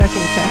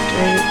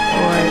Street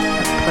or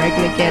a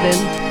Pregnageddon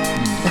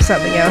or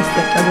something else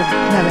that doesn't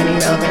have any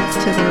relevance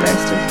to the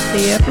rest of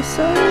the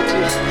episode.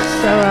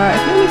 So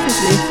if you listen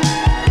to this,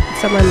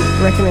 someone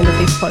recommended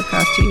this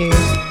podcast to you,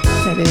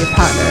 maybe your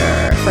partner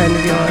or a friend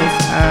of yours,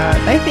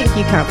 they think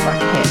you can't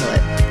fucking handle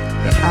it.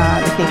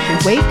 They think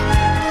you're weak,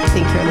 they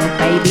think you're a little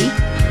baby,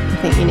 they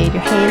think you need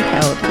your hand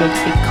held, you need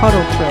to be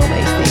coddled through all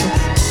these things.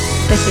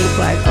 They think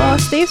like, oh,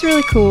 Steve's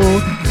really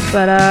cool,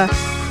 but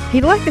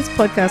he'd like this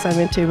podcast I'm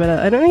into, but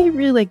I don't think he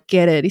really like,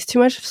 get it. He's too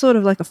much sort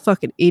of like a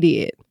fucking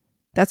idiot.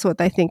 That's what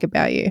they think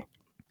about you.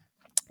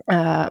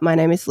 My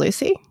name is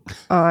Lucy.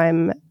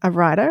 I'm a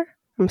writer.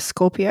 I'm a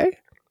Scorpio.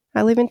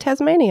 I live in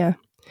Tasmania.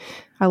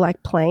 I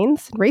like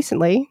planes.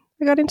 Recently,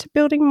 I got into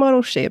building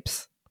model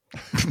ships.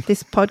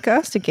 This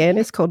podcast, again,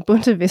 is called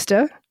Boonta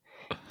Vista.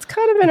 It's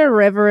kind of an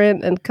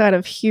irreverent and kind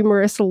of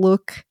humorous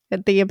look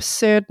at the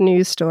absurd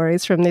news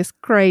stories from this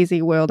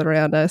crazy world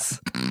around us.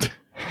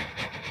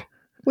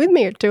 With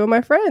me are two of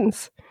my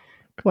friends.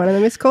 One of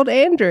them is called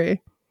Andrew.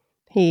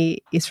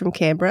 He is from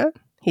Canberra.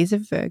 He's a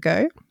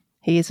Virgo.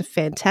 He is a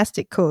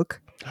fantastic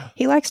cook.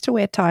 He likes to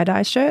wear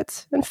tie-dye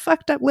shirts and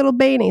fucked up little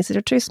beanies that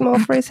are too small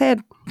for his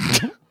head.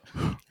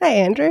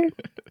 Hey, Andrew.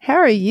 How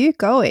are you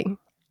going?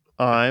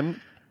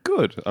 I'm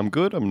good.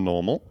 I'm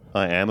normal.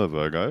 I am a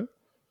Virgo.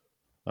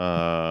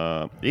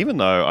 Even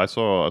though I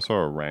saw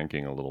a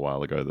ranking a little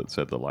while ago that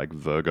said that like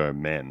Virgo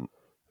men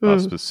are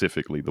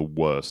specifically the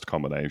worst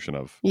combination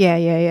of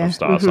of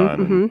star sign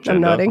and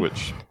gender,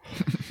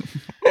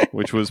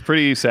 which was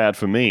pretty sad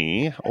for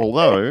me.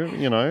 Although,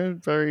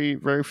 very,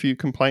 very few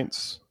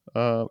complaints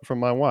from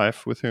my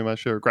wife, with whom I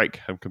share a great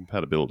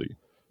compatibility.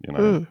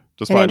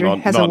 Despite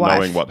not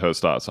knowing what her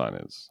star sign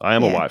is. I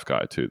am a wife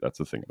guy too. That's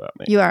the thing about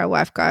me. You are a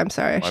wife guy. I'm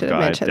sorry, I should have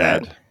mentioned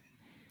that.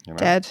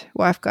 Dad,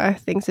 wife guy,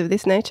 things of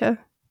this nature.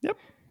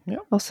 Yep.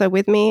 Also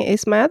with me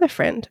is my other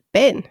friend,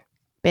 Ben.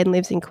 Ben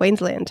lives in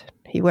Queensland.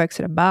 He works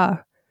at a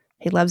bar.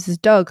 He loves his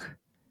dog.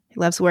 He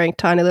loves wearing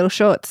tiny little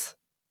shorts.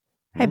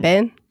 Hey,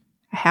 Ben,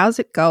 how's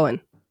it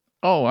going?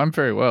 Oh, I'm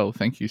very well.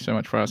 Thank you so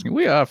much for asking.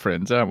 We are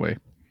friends, aren't we?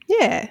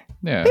 Yeah.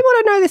 People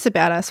don't know this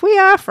about us. We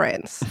are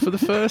friends. For the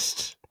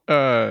first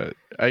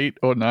 8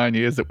 or 9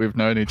 years that we've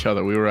known each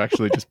other, we were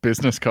actually just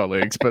business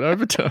colleagues. But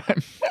over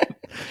time...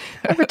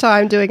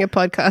 doing a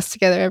podcast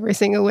together every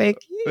single week,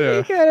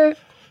 you gotta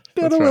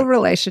build a little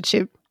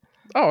relationship.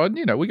 Oh, and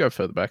we go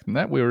further back than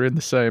that. We were in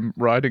the same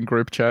writing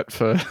group chat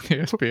for the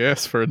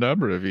SBS for a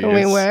number of years.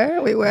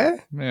 We were.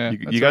 Yeah,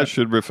 you guys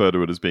should refer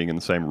to it as being in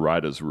the same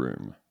writer's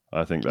room.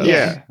 I think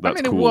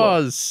that's it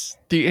was.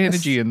 The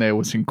energy in there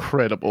was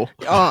incredible.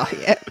 Oh,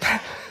 yeah.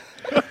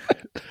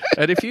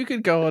 And if you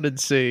could go on and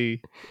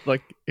see,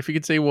 if you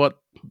could see what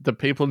the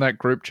people in that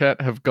group chat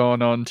have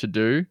gone on to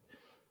do,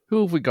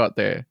 who have we got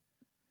there?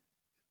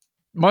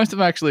 Most of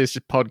them actually is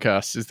just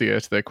podcasts is the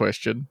answer to their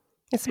question.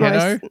 It's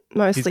mostly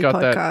he's got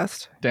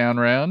podcast. That down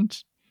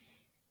round.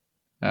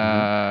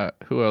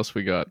 Who else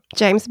we got?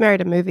 James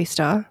married a movie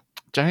star.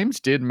 James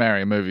did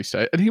marry a movie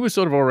star, and he was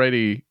sort of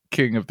already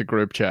king of the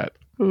group chat.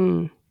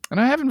 And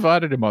I have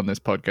invited him on this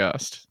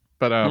podcast,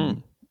 but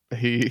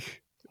he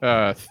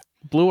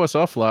blew us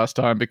off last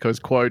time because,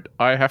 quote,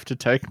 I have to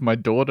take my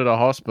daughter to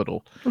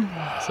hospital.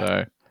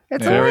 So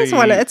it's always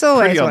one. It's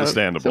always pretty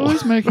understandable.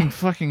 He's always making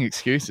fucking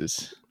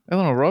excuses.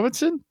 Eleanor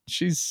Robertson,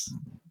 she's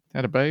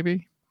had a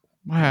baby.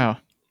 Wow.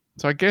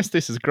 So I guess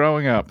this is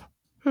growing up.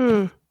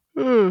 I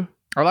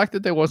like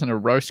that there wasn't a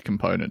roast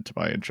component to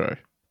my intro.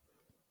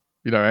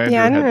 Andrew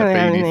had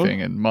the baby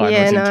thing, and mine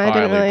was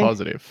entirely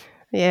positive.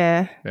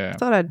 Yeah.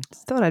 Thought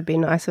I'd be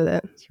nice with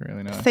it. It's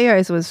really nice.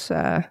 Theo's was.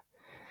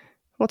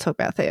 We'll talk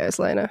about Theo's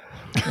later.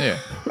 Yeah,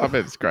 I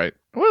bet it's great.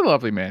 What a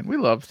lovely man. We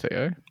love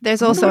Theo.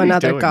 There's also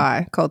another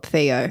guy called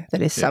Theo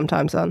that is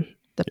sometimes on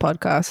the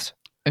podcast.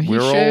 And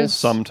we're all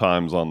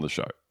sometimes on the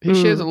show. He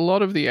shares a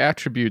lot of the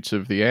attributes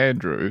of the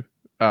Andrew,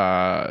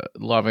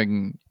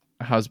 loving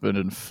husband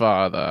and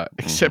father,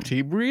 except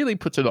he really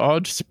puts an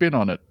odd spin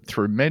on it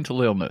through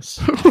mental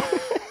illness.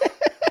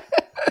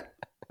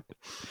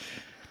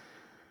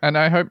 And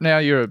I hope now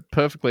you're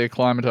perfectly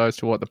acclimatized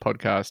to what the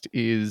podcast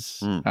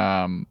is.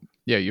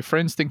 Your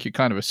friends think you're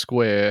kind of a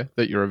square,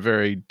 that you're a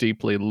very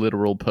deeply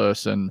literal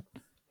person.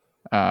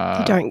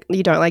 You don't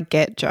like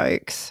get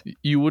jokes.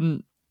 You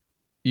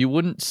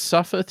wouldn't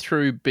suffer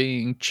through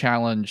being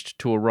challenged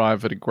to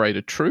arrive at a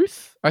greater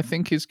truth, I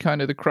think is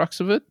kind of the crux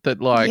of it. That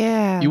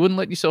you wouldn't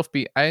let yourself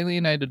be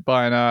alienated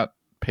by an art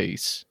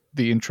piece,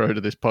 the intro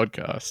to this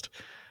podcast,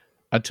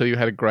 until you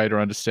had a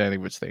greater understanding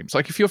of its themes.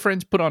 Like if your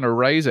friends put on a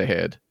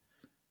Razorhead,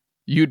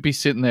 you'd be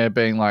sitting there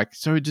being like,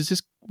 so what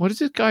does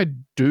this guy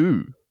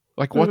do?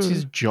 Like, what's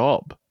his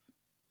job?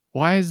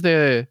 Why is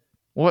there...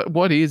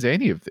 What is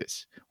any of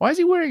this? Why is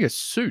he wearing a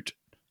suit?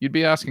 You'd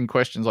be asking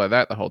questions like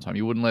that the whole time.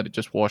 You wouldn't let it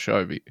just wash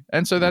over you.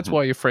 And so that's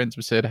why your friends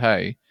have said,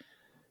 hey,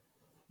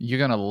 you're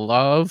going to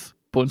love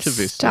Boonta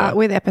Vista. Start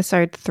with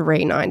episode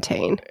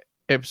 319.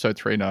 Episode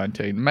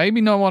 319.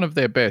 Maybe not one of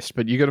their best,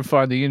 but you're going to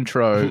find the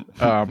intro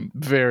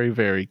very,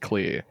 very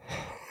clear.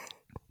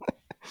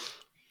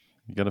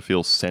 You're going to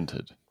feel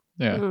centered.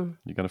 Yeah.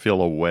 You're going to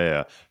feel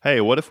aware.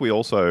 Hey, what if we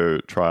also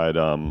tried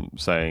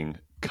saying,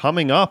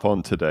 coming up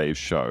on today's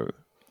show?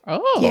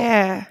 Oh.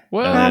 Yeah.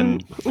 Well,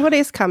 what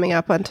is coming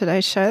up on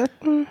today's show?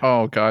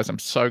 Oh, guys, I'm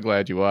so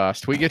glad you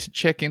asked. We get to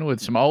check in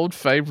with some old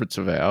favourites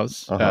of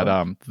ours at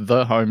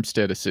the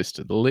Homestead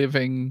Assisted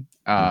Living,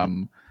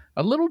 a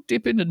little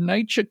dip into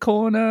Nature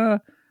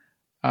Corner,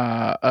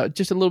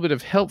 just a little bit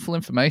of helpful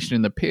information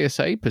in the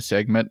PSA per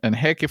segment, and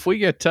heck, if we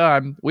get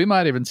time, we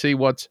might even see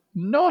what's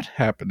not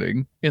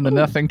happening in the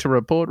Nothing to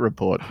Report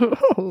report.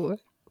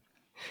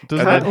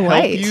 Does that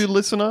help you,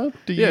 listener?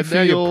 Do you feel...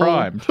 now you're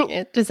primed.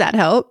 Does that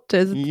help?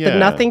 Does the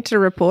Nothing to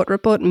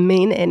Report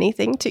mean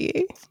anything to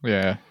you?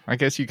 Yeah, I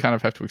guess you kind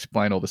of have to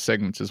explain all the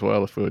segments as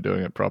well if we were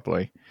doing it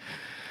properly.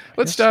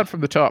 Let's start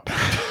from the top.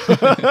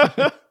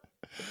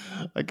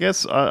 I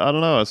guess, I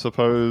don't know, I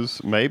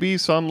suppose maybe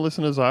some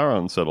listeners are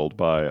unsettled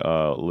by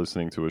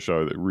listening to a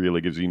show that really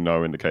gives you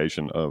no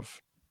indication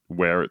of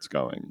where it's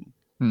going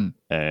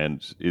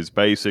and is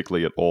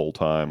basically at all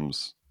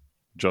times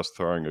just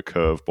throwing a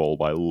curveball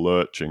by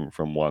lurching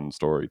from one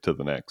story to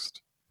the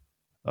next,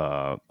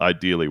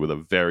 ideally with a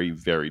very,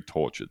 very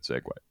tortured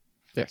segue.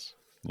 Yes.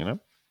 You know?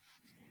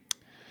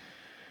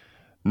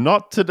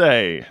 Not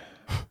today.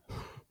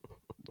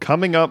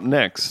 Coming up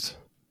next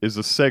is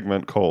a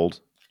segment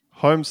called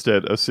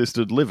Homestead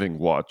Assisted Living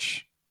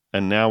Watch.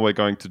 And now we're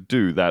going to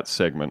do that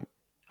segment,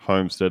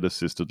 Homestead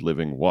Assisted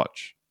Living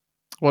Watch.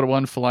 What a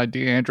wonderful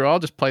idea, Andrew. I'll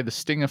just play the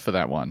stinger for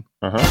that one.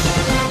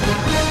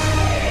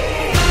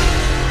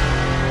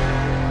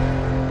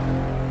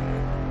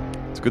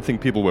 It's a good thing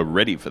people were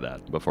ready for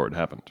that before it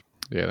happened.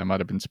 Yeah, they might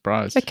have been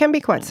surprised. It can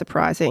be quite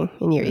surprising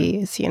in your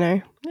ears, you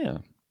know. Yeah.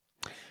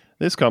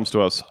 This comes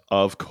to us,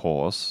 of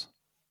course,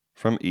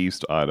 from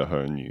East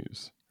Idaho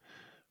News.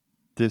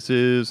 This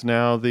is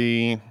now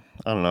the,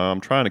 I don't know,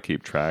 I'm trying to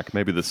keep track,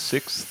 maybe the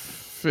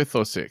fifth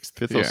or sixth.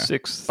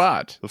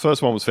 But the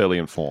first one was fairly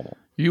informal.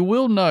 You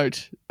will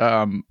note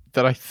that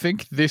I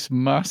think this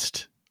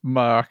must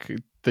mark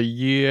the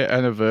year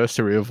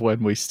anniversary of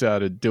when we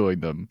started doing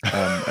them,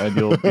 and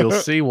you'll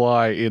see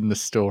why in the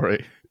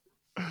story.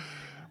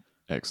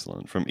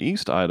 Excellent. From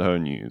East Idaho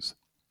News.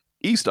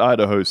 East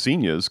Idaho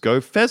seniors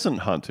go pheasant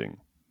hunting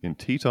in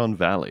Teton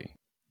Valley.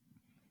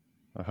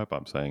 I hope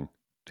I'm saying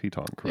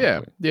Teton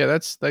correctly. Yeah,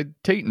 that's they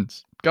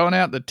Tetons. Going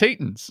out the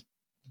Tetons.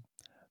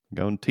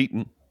 Going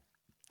Teton.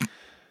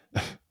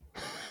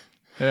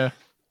 Yeah.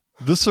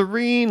 The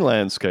serene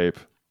landscape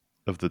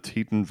of the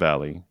Teton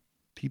Valley,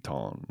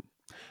 Teton,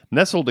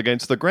 nestled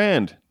against the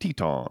Grand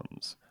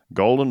Tetons,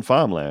 golden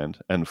farmland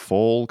and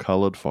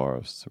fall-colored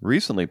forests,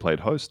 recently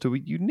played host to a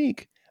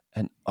unique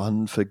and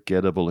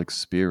unforgettable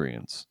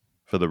experience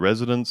for the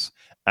residents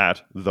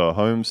at the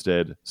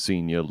Homestead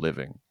Senior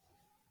Living.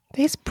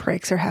 These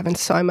pricks are having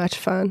so much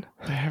fun.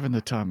 They're having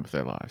the time of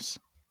their lives.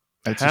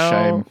 It's a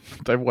shame.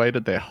 They've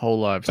waited their whole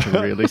lives to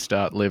really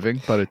start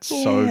living, but it's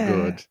so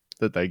good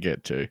that they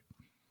get to.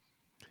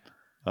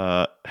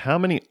 How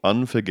many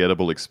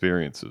unforgettable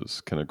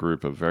experiences can a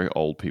group of very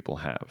old people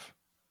have?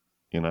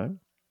 You know?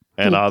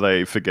 And are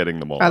they forgetting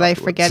them all? Are they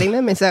forgetting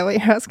them? Is that what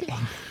you're asking?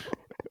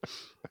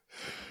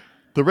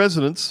 The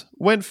residents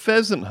went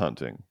pheasant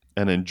hunting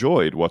and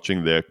enjoyed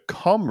watching their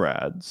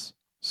comrades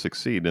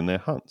succeed in their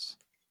hunts.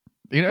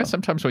 You know,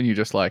 sometimes when you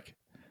just like,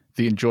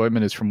 the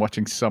enjoyment is from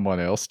watching someone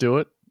else do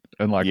it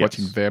and like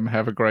watching them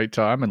have a great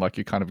time and like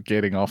you're kind of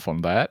getting off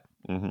on that.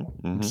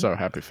 I'm so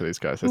happy for these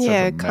guys.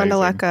 That kind of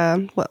like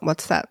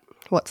what's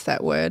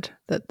that word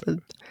that the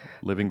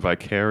living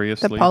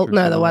vicariously?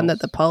 The one that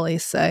the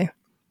police say.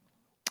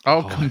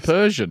 Oh,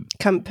 compersion.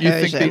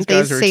 Compersion.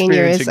 These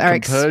seniors are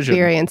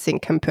experiencing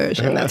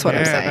compersion. That's what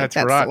I'm saying. That's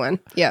right. The one.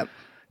 Yeah.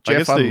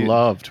 Jeff, I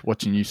loved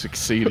watching you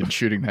succeed in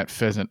shooting that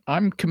pheasant.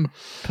 I'm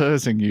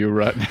compersing you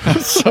right now.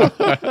 So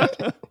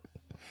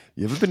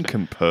you ever been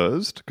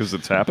compersed? Because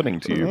it's happening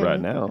to you right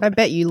now. I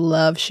bet you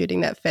love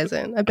shooting that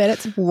pheasant. I bet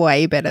it's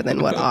way better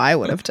than what I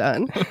would have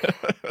done.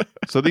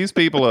 So these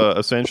people are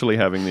essentially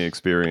having the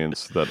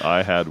experience that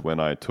I had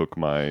when I took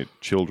my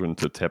children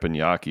to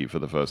teppanyaki for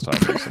the first time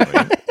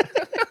recently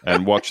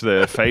and watched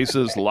their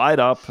faces light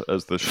up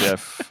as the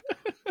chef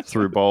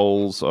threw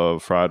bowls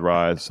of fried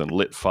rice and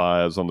lit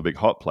fires on the big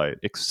hot plate,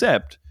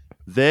 except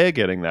they're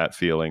getting that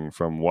feeling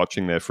from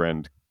watching their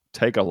friend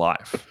take a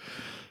life.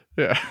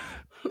 Yeah.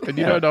 And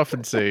you don't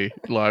often see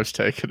lives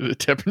taken at a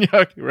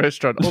teppanyaki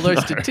restaurant. Although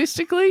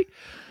statistically,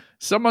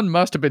 someone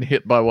must have been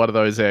hit by one of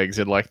those eggs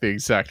in like the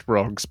exact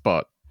wrong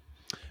spot.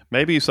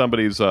 Maybe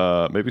somebody's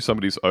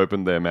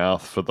opened their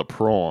mouth for the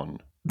prawn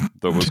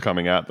that was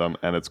coming at them,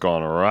 and it's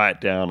gone right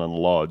down and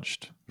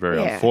lodged.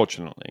 Very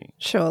unfortunately,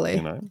 surely,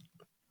 you know,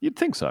 you'd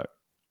think so.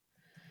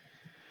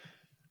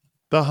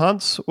 The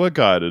hunts were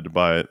guided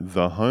by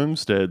the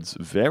homestead's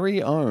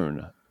very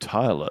own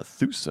Tyler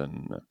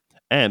Thusen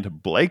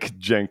and Blake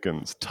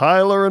Jenkins.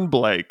 Tyler and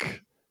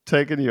Blake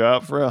taking you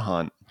out for a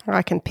hunt.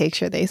 I can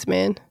picture these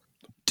men.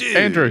 Dude.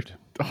 Andrew,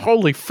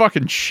 holy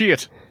fucking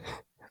shit.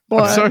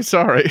 What? I'm so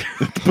sorry.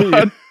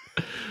 But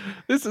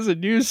this is a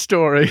news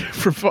story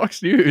from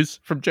Fox News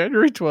from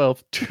January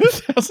 12th,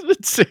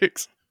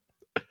 2006.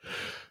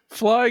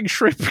 Flying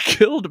shrimp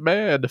killed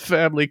man,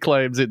 family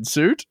claims in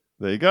suit.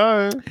 There you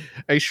go.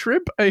 A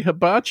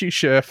hibachi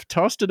chef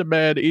tossed at a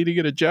man eating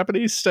at a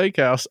Japanese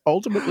steakhouse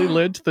ultimately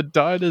led to the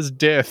diner's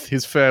death,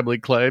 his family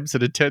claims,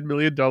 in a $10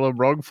 million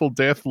wrongful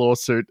death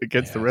lawsuit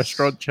against the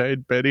restaurant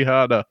chain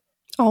Benihana.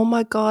 Oh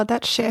my God,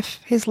 that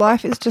chef, his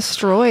life is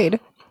destroyed.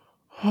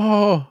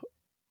 Oh,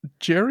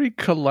 Jerry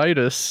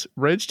Colitis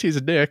wrenched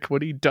his neck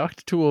when he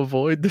ducked to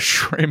avoid the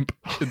shrimp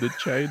in the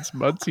chain's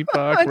Muncie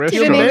Park restaurant.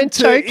 Didn't even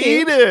choke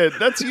eat it.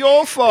 That's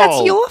your fault.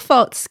 That's your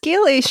fault.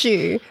 Skill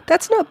issue.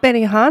 That's not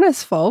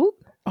Benihana's fault.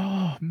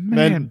 Oh,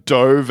 man. Man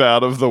dove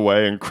out of the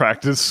way and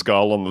cracked his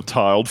skull on the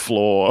tiled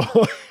floor.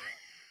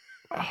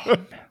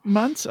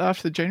 Months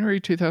after the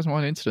January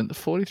 2001 incident, the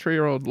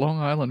 43-year-old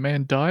Long Island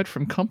man died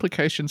from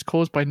complications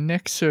caused by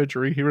neck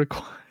surgery he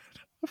required.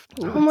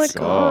 Oh my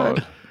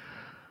God.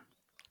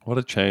 What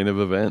a chain of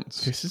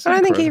events. This is I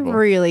don't incredible. think he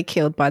really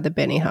killed by the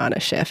Benihana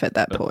chef at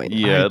that point.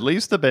 At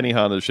least the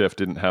Benihana chef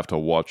didn't have to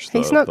watch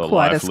He's not the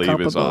quite life as leave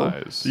his culpable.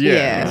 eyes.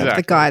 Yeah,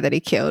 exactly. The guy that he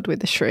killed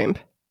with the shrimp.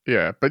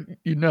 Yeah, but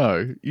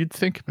you'd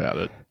think about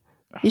it.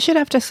 You should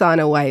have to sign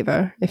a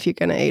waiver if you're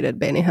going to eat at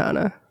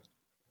Benihana.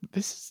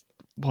 This is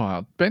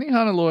wild.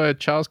 Benihana lawyer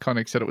Charles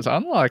Connick said it was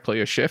unlikely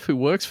a chef who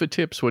works for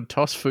tips would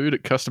toss food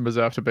at customers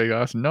after being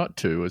asked not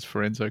to, as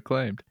Forenzo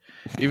claimed.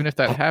 Even if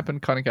that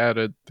happened, Connick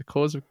added, the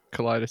cause of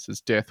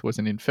Colitis' death was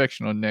an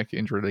infection or neck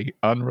injury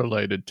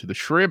unrelated to the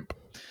shrimp.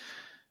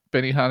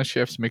 Benihana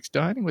chefs mix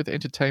dining with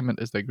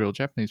entertainment as they grill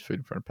Japanese food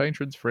in front of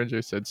patrons.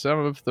 Forenzo said some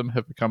of them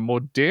have become more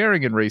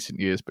daring in recent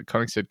years, but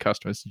Connick said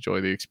customers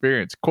enjoy the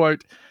experience.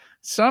 Quote,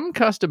 some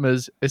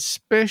customers,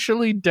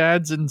 especially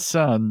dads and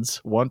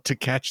sons, want to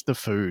catch the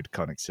food,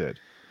 Connick said.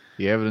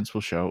 The evidence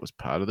will show it was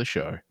part of the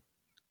show.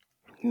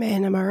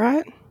 Man, am I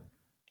right?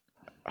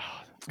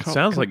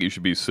 Sounds like you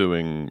should be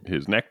suing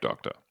his neck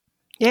doctor.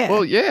 Yeah.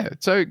 Well, yeah.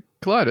 So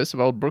Colitis of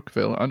Old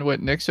Brookville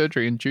underwent neck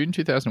surgery in June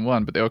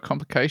 2001, but there were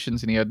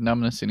complications and he had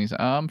numbness in his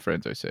arm,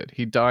 Forenzo said.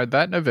 He died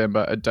that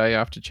November, a day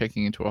after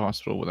checking into a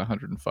hospital with a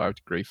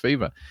 105-degree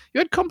fever. You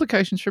had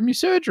complications from your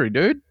surgery,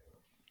 dude.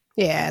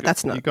 Yeah,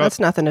 that's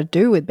nothing to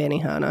do with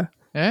Benihana.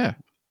 Yeah.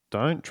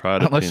 Don't try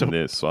to pin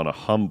this on a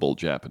humble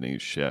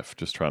Japanese chef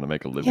just trying to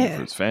make a living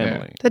for his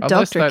family. The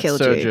doctor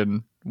killed you. Unless that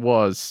surgeon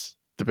was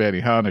the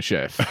Benihana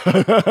chef.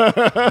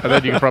 And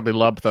then you can probably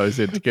lump those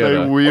in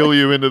together. They wheel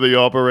you into the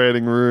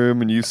operating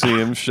room and you see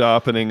him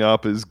sharpening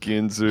up his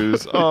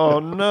ginzus. Oh,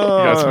 no.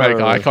 You guys make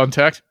eye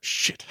contact.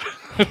 Shit.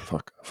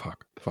 Fuck.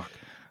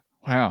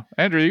 Wow.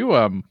 Andrew,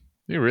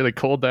 you really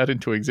called that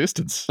into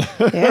existence.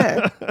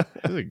 Yeah.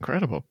 This is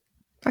incredible.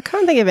 I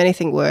can't think of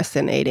anything worse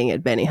than eating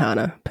at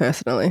Benihana,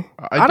 personally.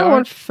 I don't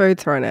want food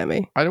thrown at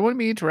me. I don't want to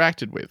be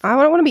interacted with. I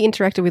don't want to be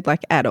interacted with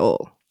at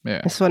all. Yeah.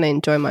 I just want to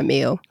enjoy my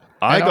meal.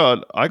 I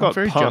got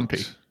very punked.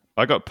 jumpy.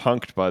 I got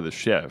punked by the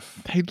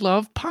chef. They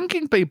love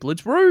punking people.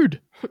 It's rude.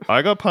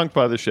 I got punked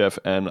by the chef,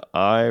 and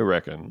I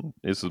reckon,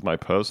 this is my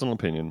personal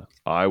opinion,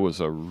 I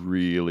was a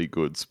really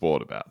good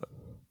sport about it.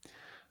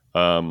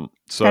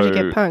 So How'd you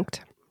get punked?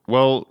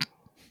 Well,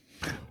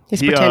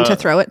 just pretend to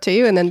throw it to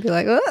you and then be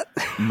like, what?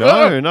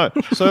 No.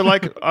 So,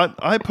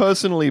 I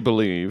personally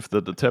believe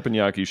that the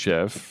teppanyaki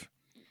chef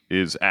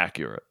is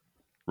accurate,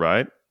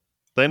 right?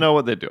 They know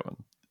what they're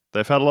doing.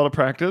 They've had a lot of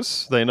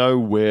practice. They know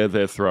where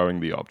they're throwing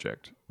the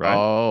object, right?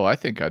 Oh, I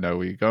think I know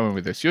where you're going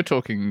with this. You're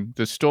talking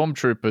the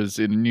stormtroopers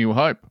in New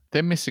Hope.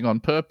 They're missing on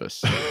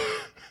purpose.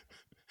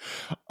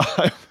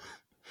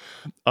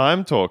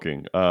 I'm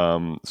talking.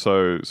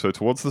 So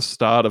towards the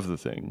start of the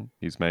thing,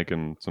 he's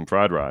making some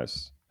fried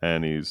rice,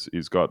 and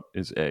he's got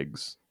his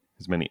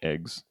many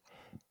eggs,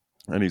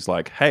 and he's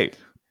like, "Hey,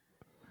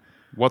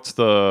 what's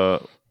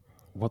the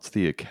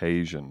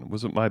occasion?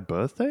 Was it my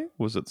birthday?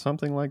 Was it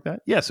something like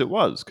that?" Yes, it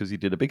was, because he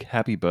did a big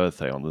happy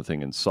birthday on the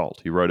thing in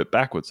salt. He wrote it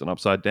backwards and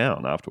upside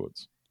down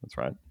afterwards. That's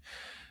right.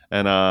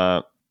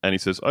 And he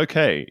says,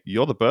 "Okay,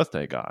 you're the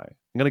birthday guy.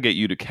 I'm going to get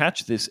you to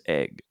catch this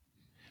egg."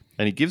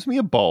 And he gives me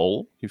a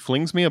bowl. He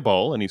flings me a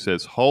bowl, and he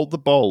says, "Hold the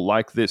bowl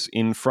like this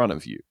in front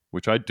of you,"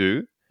 which I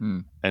do.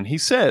 And he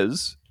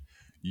says,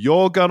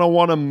 "You're going to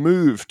want to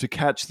move to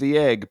catch the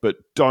egg, but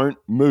don't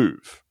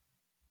move."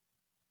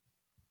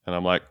 And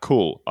I'm like,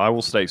 cool, I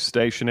will stay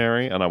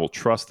stationary and I will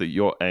trust that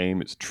your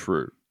aim is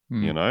true,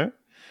 you know?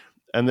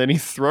 And then he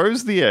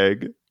throws the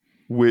egg,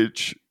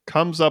 which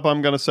comes up,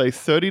 I'm going to say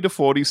 30 to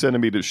 40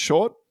 centimeters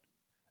short,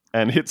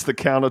 and hits the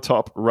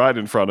countertop right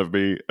in front of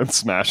me and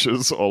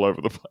smashes all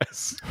over the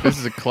place. This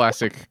is a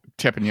classic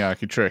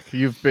teppanyaki trick.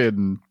 You've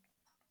been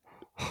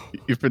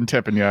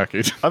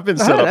teppanyaki. I've been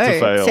set up to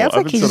fail. Sounds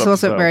like he just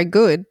wasn't very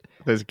good.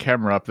 There's a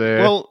camera up there.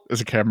 Well,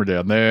 there's a camera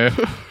down there.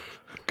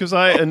 Because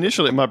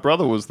my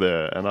brother was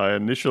there, and I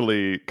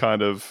initially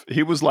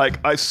he was like,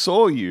 "I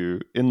saw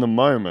you in the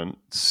moment,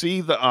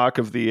 see the arc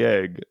of the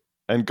egg,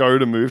 and go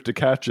to move to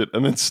catch it,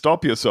 and then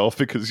stop yourself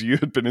because you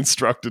had been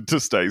instructed to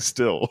stay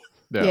still."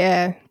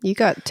 Yeah, you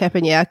got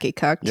teppanyaki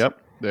cucked. Yep.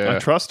 Yeah. I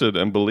trusted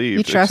and believed.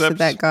 You trusted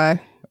that guy.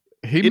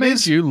 He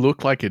made you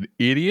look like an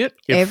idiot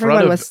in Everyone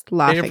front of was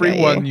laughing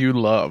everyone at you. you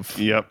love.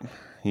 Yep.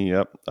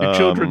 Your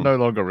children no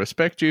longer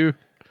respect you.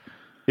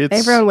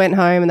 Everyone went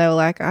home and they were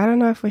like, I don't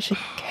know if we should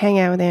hang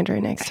out with Andrew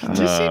next time. He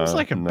just seems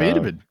like a bit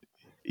of an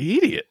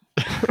idiot.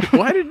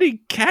 Why didn't he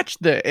catch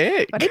the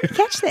egg? Why didn't he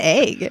catch the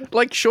egg?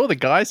 Like, sure, the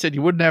guy said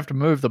you wouldn't have to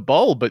move the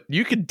bowl, but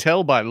you can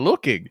tell by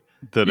looking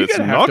that it's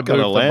not going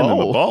to land in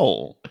the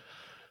bowl.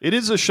 It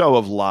is a show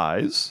of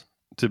lies,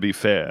 to be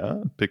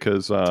fair,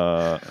 because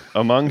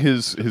among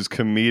his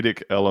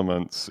comedic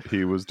elements,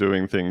 he was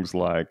doing things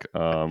like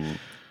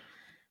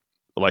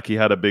he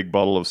had a big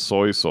bottle of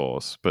soy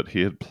sauce, but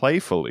he had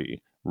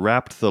playfully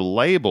wrapped the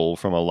label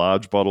from a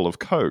large bottle of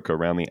Coke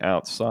around the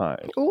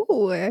outside.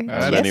 Ooh, and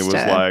then he was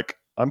like,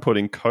 I'm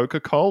putting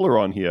Coca-Cola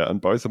on here.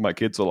 And both of my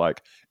kids are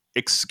like,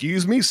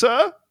 excuse me,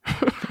 sir?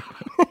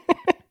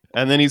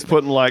 And then he's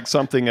putting like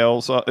something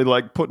else,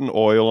 like putting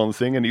oil on the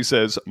thing, and he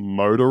says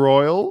motor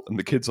oil. And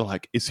the kids are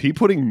like, is he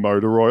putting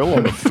motor oil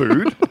on the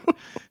food?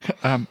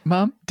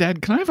 Mom,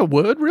 Dad, can I have a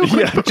word real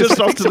quick? Yeah, just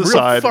off to the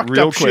side,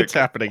 real quick. Shit's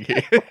happening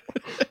here.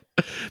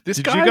 Did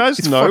you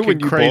guys know when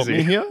you brought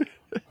me here?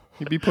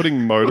 You'd be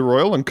putting motor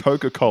oil and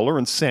Coca-Cola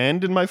and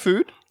sand in my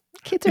food?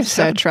 Kids are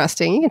so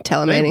trusting. You can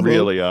tell them anything. They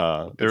really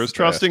are. They're as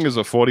trusting as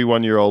a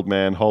 41-year-old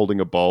man holding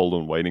a bowl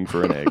and waiting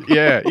for an egg.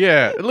 Yeah.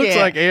 It looks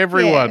like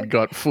everyone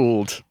got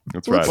fooled.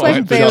 That's right. Looks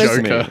like there was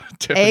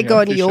egg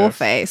on your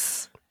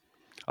face.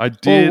 I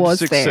did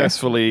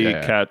successfully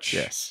catch.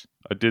 Yes.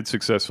 I did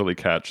successfully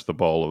catch the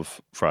bowl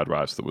of fried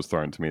rice that was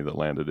thrown to me that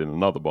landed in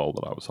another bowl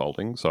that I was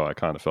holding. So I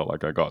kind of felt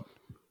like I got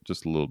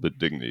just a little bit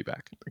dignity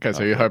back. Okay,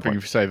 so you're hoping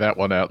if you say that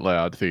one out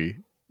loud, the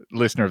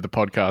listener of the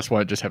podcast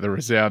won't just have the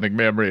resounding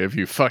memory of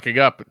you fucking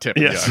up at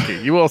teppanyaki.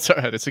 Yes. You also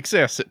had a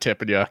success at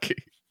teppanyaki.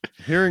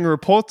 Hearing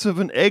reports of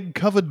an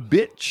egg-covered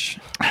bitch.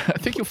 I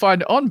think you'll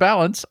find, on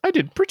balance, I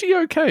did pretty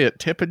okay at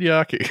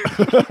teppanyaki.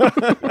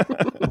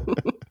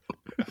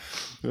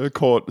 I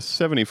caught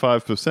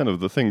 75% of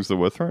the things that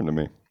were thrown to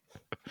me.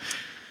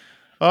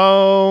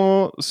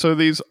 Oh, so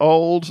these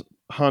old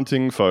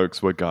hunting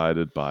folks were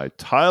guided by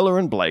Tyler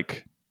and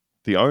Blake,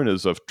 the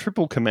owners of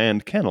Triple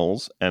Command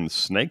Kennels and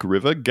Snake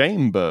River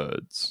Game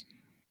Birds.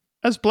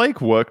 As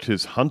Blake worked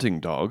his hunting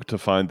dog to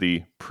find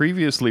the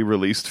previously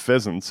released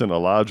pheasants in a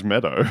large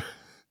meadow.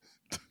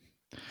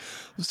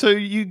 So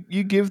you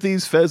give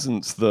these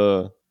pheasants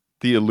the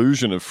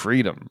illusion of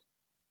freedom.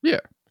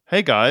 Yeah.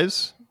 Hey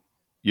guys,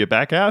 you're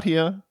back out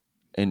here.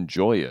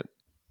 Enjoy it.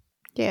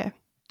 Yeah.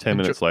 10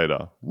 minutes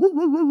later.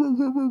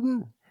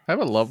 Have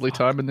a lovely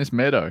time in this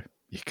meadow.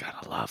 You're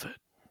gonna love it.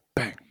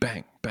 Bang,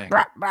 bang, bang.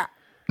 Rah, rah.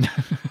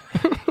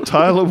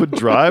 Tyler would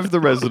drive the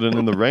resident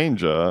and the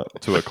ranger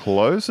to a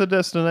closer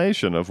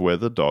destination of where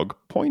the dog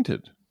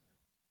pointed.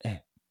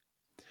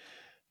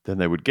 Then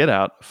they would get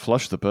out,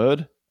 flush the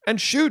bird,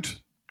 and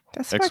shoot!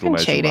 That's fucking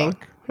cheating.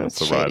 That's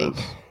the cheating.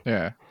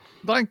 Yeah.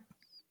 Like,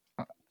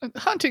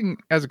 hunting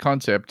as a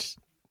concept,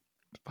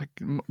 like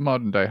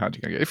modern day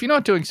hunting, if you're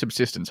not doing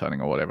subsistence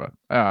hunting or whatever,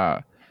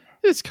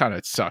 this kind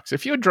of sucks.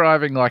 If you're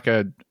driving like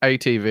a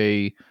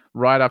ATV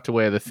right up to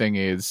where the thing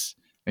is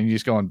and you're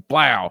just going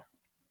blow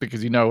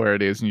because you know where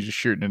it is and you're just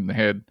shooting it in the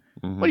head,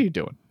 what are you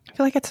doing? I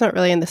feel like it's not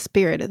really in the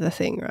spirit of the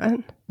thing,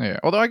 right? Yeah.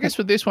 Although I guess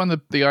with this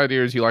one, the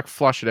idea is you like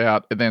flush it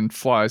out, it then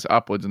flies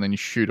upwards and then you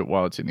shoot it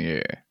while it's in the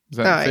air. Is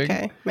that the thing?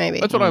 Okay. Maybe.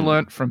 That's what I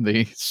learnt from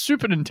the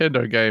Super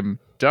Nintendo game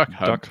Duck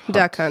Hunt.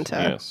 Duck Hunter.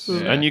 Yes.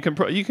 Yeah. And you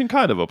can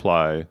kind of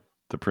apply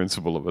the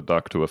principle of a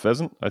duck to a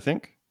pheasant, I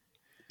think.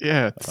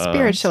 Yeah.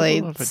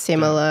 Spiritually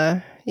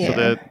similar. Yeah.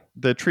 So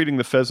they're treating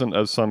the pheasant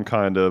as some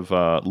kind of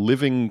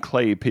living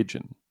clay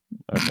pigeon.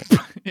 Okay.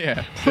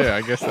 Yeah,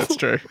 I guess that's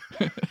true.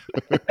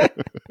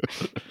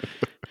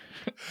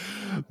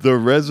 The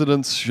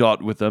residents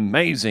shot with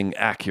amazing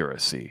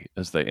accuracy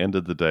as they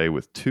ended the day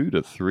with 2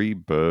 to 3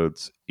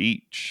 birds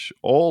each.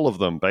 All of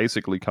them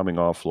basically coming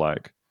off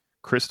like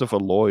Christopher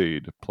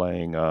Lloyd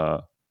playing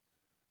Bob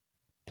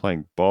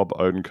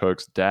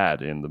Odenkirk's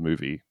dad in the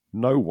movie.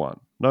 Nobody.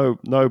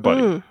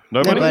 Nobody.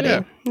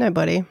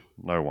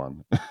 No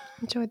one.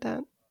 Enjoyed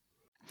that.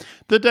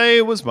 The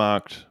day was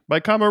marked by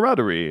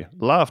camaraderie,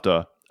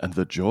 laughter, and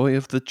the joy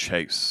of the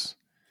chase.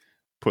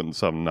 Putting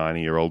some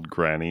 90-year-old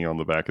granny on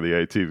the back of the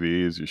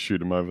ATV as you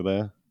shoot him over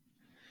there.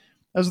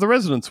 As the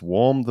residents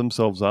warmed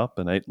themselves up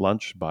and ate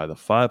lunch by the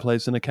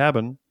fireplace in a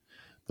cabin,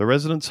 the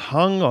residents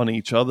hung on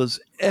each other's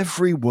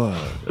every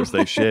word as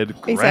they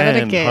shared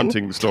grand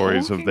hunting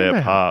stories of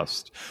their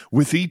past,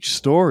 with each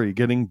story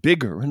getting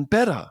bigger and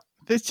better.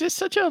 There's just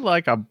such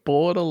a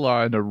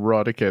borderline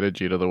erotic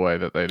energy to the way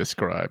that they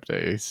describe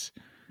these.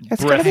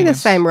 It's got to be the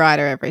same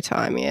writer every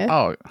time, yeah?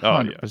 Oh,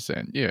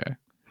 100%, yeah.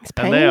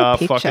 And they are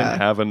fucking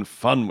having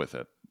fun with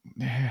it.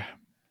 Yeah.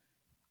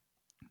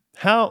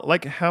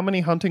 How many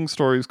hunting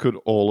stories could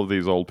all of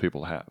these old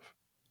people have?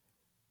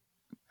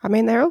 I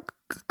mean, they're all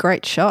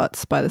great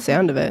shots by the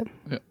sound of it.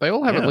 Yeah, they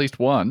all have at least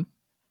one.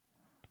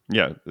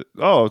 Yeah.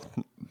 Oh,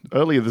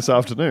 earlier this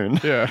afternoon.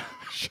 Yeah.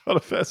 Shot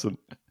a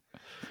pheasant.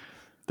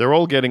 They're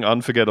all getting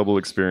unforgettable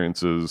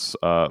experiences,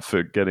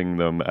 forgetting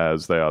them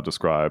as they are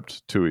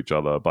described to each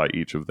other by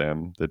each of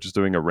them. They're just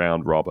doing a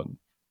round robin.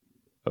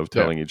 of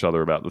telling each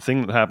other about the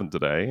thing that happened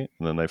today,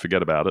 and then they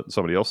forget about it, and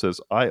somebody else says,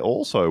 I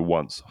also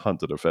once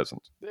hunted a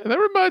pheasant. That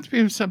reminds me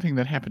of something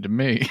that happened to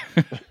me.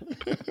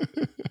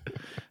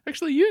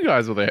 Actually, you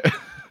guys were there.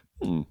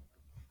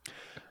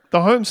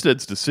 The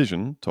homestead's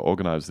decision to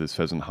organise this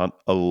pheasant hunt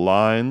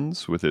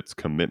aligns with its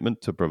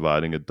commitment to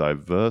providing a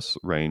diverse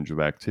range of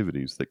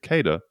activities that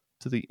cater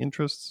to the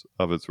interests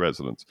of its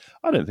residents.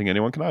 I don't think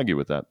anyone can argue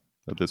with that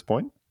at this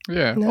point.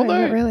 Yeah. No,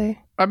 not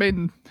really. I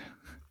mean,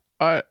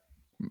 I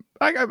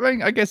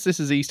guess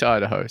this is East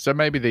Idaho, so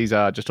maybe these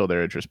are just all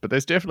their interests, but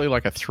there's definitely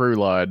like a through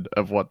line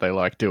of what they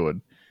like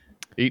doing.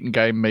 Eating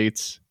game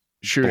meats,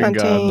 shooting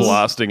guns.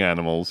 Blasting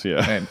animals,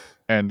 yeah.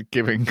 And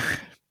giving...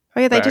 Oh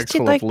yeah, they just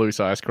did like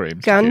loose ice cream.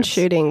 Gun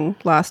shooting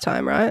last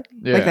time, right?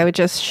 Yeah. Like they were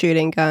just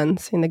shooting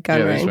guns in the gun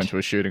range. Yeah, they just went to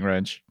a shooting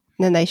range.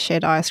 And then they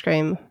shared ice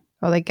cream,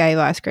 or they gave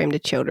ice cream to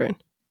children.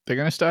 They're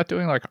going to start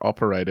doing like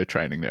operator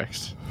training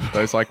next.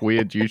 Those like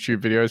weird YouTube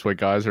videos where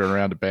guys are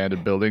around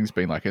abandoned buildings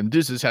being like, and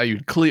this is how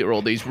you clear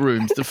all these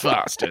rooms the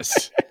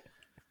fastest.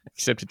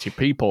 Except it's your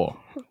people.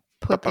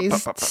 Put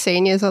these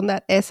seniors on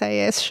that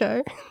SAS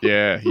show.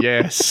 Yeah,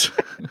 yes.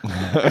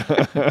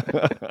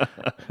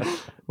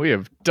 We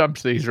have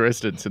dumped these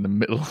residents in the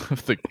middle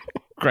of the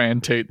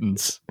Grand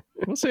Tetons.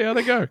 We'll see how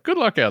they go. Good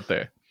luck out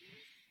there.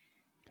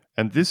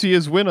 And this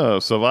year's winner,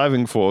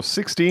 surviving for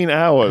 16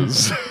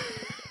 hours.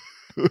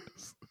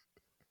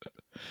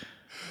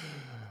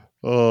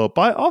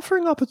 By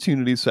offering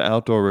opportunities for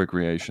outdoor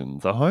recreation,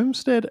 the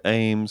homestead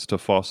aims to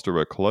foster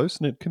a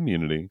close-knit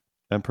community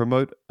and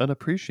promote an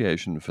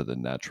appreciation for the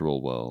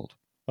natural world.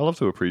 I love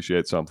to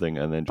appreciate something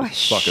and then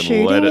just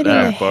fucking let it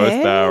have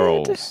both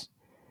barrels.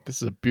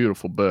 This is a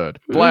beautiful bird.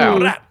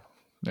 Blow.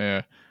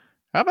 Yeah.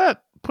 How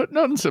about putting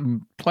on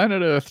some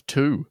Planet Earth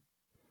 2?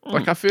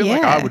 Like, I feel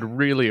like I would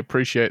really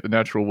appreciate the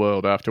natural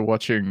world after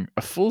watching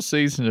a full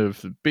season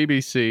of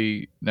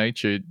BBC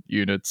Nature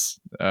Unit's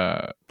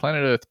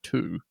Planet Earth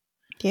 2.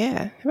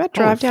 Yeah. How about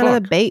drive down to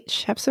the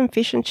beach, have some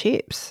fish and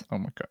chips? Oh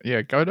my God.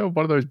 Yeah, go to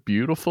one of those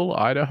beautiful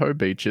Idaho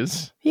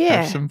beaches.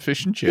 Yeah. Have some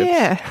fish and chips.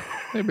 Yeah.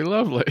 It'd be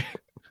lovely.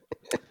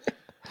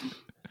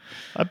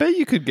 I bet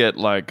you could get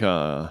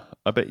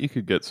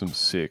some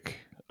sick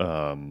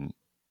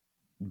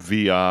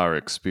VR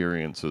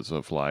experiences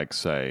of like,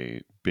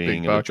 say,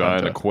 being in a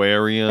giant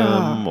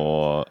aquarium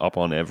or up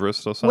on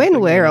Everest or something.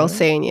 When we're all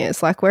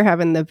seniors, like we're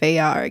having the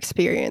VR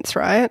experience,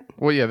 right?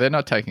 Well, yeah, they're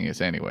not taking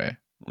us anywhere.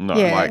 No,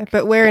 yeah,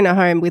 but we're in a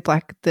home with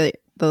like the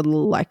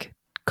like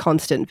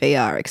constant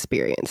VR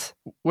experience.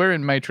 We're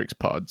in Matrix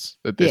pods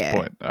at this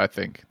point, I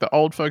think. The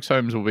old folks'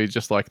 homes will be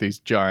just like these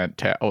giant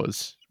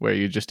towers where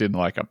you're just in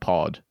like a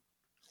pod.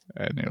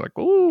 And you're like,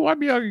 oh,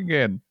 I'm young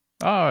again.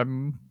 Oh,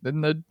 I'm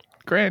in the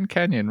Grand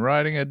Canyon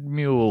riding a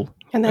mule.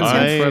 And that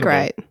sounds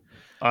great.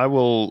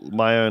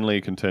 My only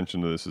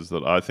contention to this is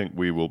that I think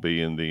we will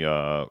be in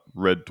the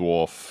Red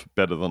Dwarf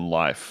Better Than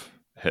Life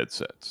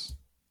headsets.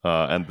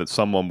 And that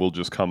someone will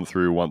just come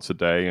through once a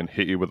day and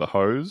hit you with a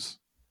hose.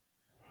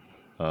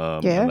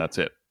 And that's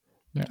it.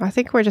 Yeah. I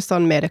think we're just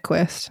on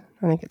MetaQuest.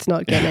 I think it's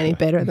not getting any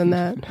better than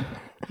that.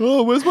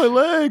 Oh, where's my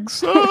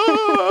legs?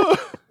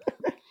 Ah!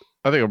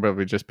 I think I'll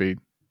probably just be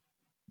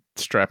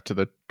strapped to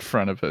the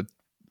front of a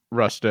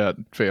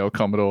rusted-out VL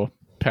Commodore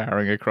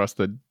powering across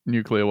the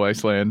nuclear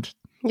wasteland.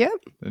 Yep.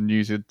 And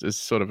use it as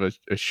sort of a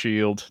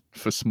shield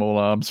for small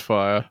arms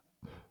fire.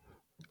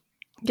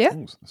 Yeah.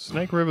 Ooh,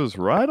 Snake River's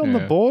right on the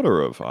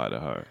border of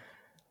Idaho.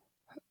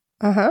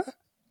 Uh-huh.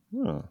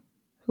 Oh.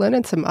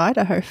 Learning some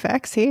Idaho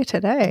facts here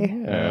today.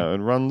 Yeah, it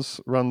runs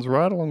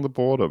right along the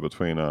border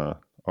between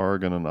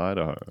Oregon and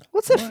Idaho.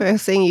 What's the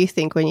first thing you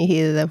think when you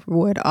hear the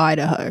word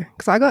Idaho?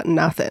 Because I got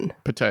nothing.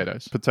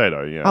 Potatoes.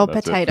 Potato, yeah. Oh,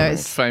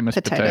 potatoes. Famous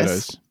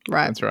potatoes.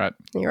 Right. That's right.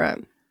 You're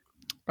right.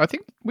 I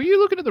think, were you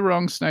looking at the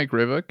wrong Snake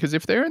River? Because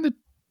if they're in the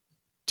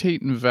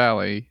Teton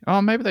Valley,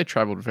 maybe they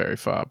traveled very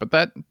far, but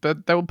that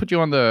will put you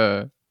on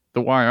the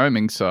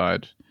Wyoming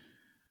side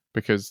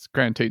because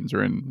Grand Tetons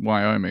are in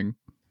Wyoming.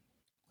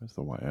 Where's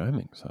the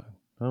Wyoming side?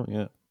 Oh,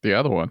 yeah. The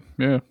other one,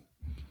 yeah.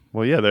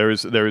 Well, yeah, there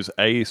is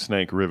a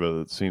Snake River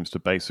that seems to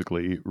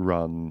basically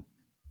run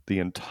the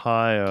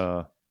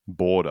entire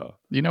border.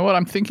 You know what?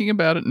 I'm thinking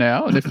about it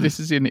now, and if this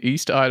is in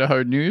East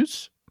Idaho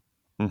news,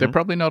 they're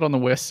probably not on the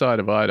west side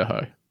of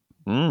Idaho.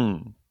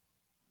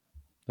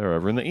 They're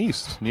over in the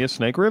east, near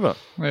Snake River.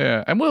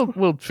 Yeah, and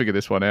we'll figure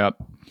this one out.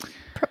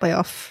 Probably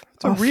off.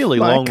 It's a really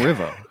long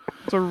river.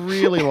 It's a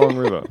really long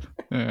river.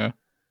 Yeah.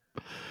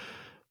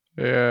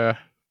 Yeah.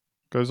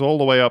 Goes all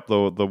the way up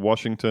the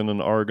Washington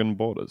and Oregon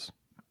borders.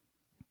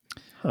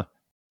 Huh.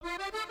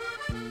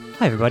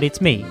 Hi everybody, it's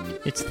me.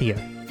 It's Theo.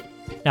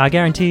 Now I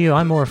guarantee you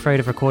I'm more afraid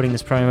of recording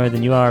this promo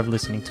than you are of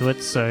listening to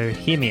it, so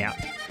hear me out.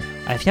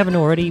 If you haven't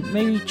already,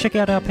 maybe check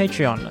out our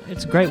Patreon.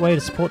 It's a great way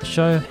to support the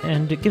show,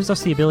 and it gives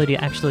us the ability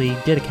to actually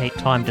dedicate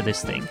time to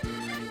this thing.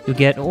 You'll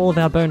get all of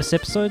our bonus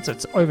episodes.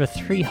 It's over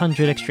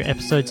 300 extra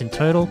episodes in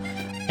total,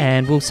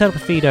 And we'll set up a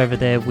feed over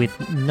there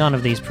with none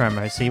of these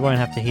promos, so you won't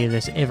have to hear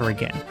this ever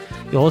again.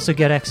 You'll also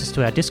get access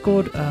to our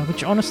Discord,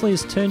 which honestly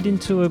has turned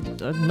into a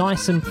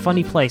nice and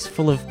funny place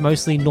full of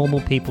mostly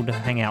normal people to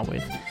hang out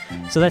with.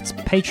 So that's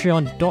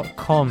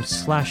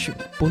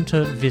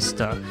patreon.com/Boonta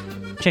Vista.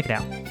 Check it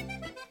out.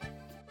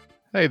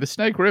 Hey, the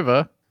Snake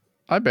River,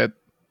 I bet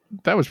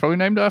that was probably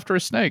named after a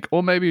snake.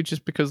 Or maybe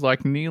just because,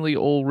 like nearly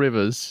all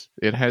rivers,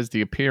 it has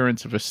the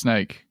appearance of a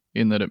snake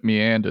in that it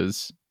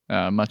meanders,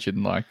 much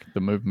in like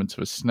the movements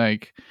of a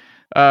snake.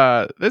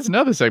 There's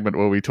another segment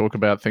where we talk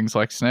about things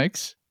like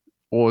snakes,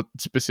 or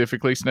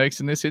specifically snakes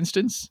in this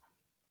instance.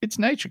 It's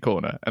Nature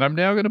Corner, and I'm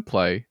now going to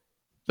play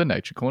the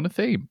Nature Corner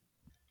theme.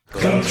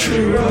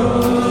 Country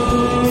roads,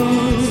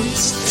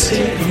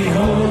 take me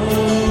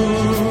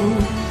home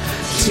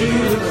to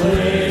the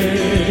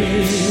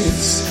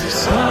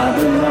place I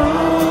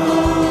belong.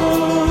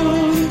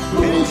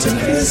 Boonta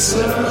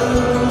Vista,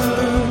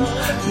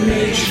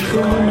 Nature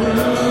Corner,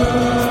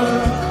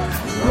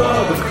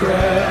 rubber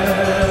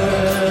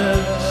crab,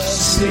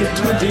 snip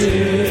my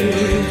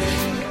dick.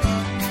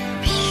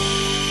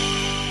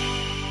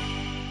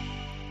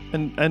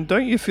 And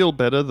don't you feel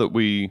better that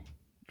we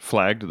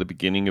flagged at the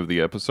beginning of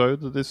the episode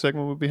that this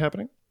segment would be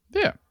happening?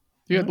 Yeah.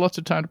 You had lots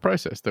of time to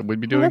process that we'd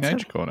be doing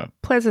Nature Corner.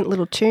 Pleasant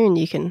little tune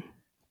you can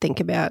think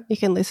about, you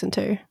can listen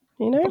to,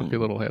 you know? Put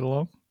your little head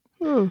along.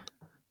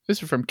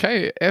 This is from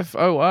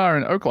KFOR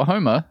in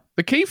Oklahoma,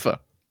 the Kiefer.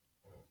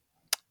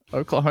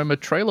 Oklahoma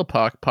trailer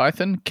park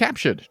python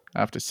captured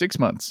after 6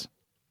 months.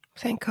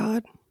 Thank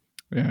God.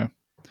 Yeah.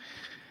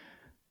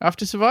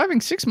 After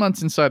surviving 6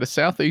 months inside a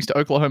southeast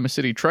Oklahoma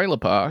City trailer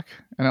park,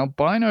 an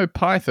albino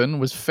python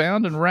was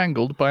found and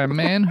wrangled by a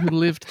man who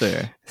lived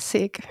there.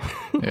 Sick.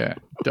 Yeah,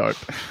 dope.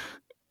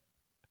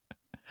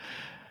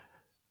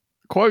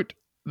 Quote,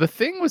 "The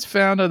thing was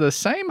found under the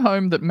same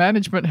home that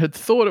management had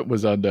thought it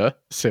was under,"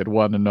 said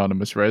one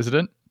anonymous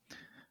resident.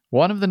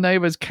 "One of the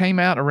neighbors came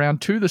out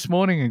around 2 this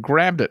morning and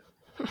grabbed it.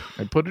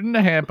 They put it in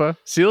a hamper,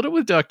 sealed it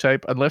with duct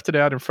tape, and left it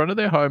out in front of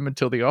their home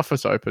until the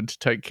office opened to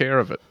take care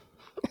of it."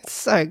 It's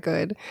so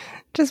good.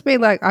 Just be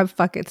like, I'm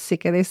fucking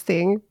sick of this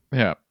thing.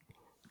 Yeah.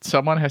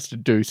 Someone has to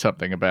do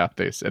something about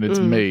this, and it's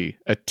me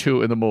at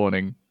 2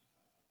 a.m.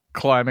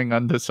 climbing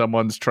under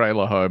someone's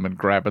trailer home and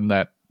grabbing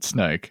that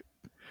snake.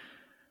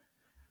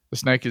 The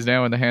snake is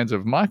now in the hands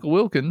of Michael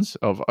Wilkins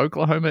of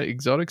Oklahoma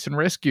Exotics and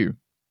Rescue.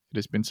 It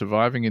has been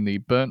surviving in the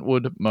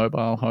Burntwood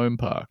Mobile Home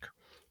Park.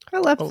 I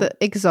love the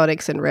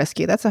Exotics and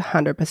Rescue. That's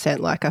 100%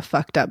 like a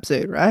fucked up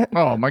zoo, right?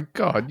 Oh my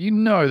God. You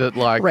know that,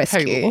 like,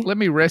 Rescue. Hey, let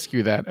me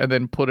rescue that and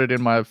then put it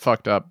in my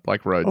fucked up,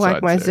 like, roadside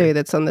Like my zoo zoo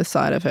that's on the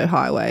side of a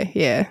highway.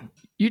 Yeah.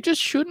 You just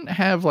shouldn't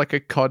have, like, a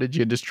cottage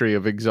industry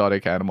of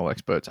exotic animal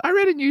experts. I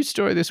read a news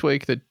story this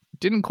week that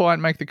didn't quite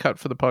make the cut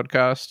for the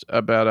podcast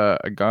about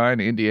a guy in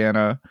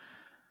Indiana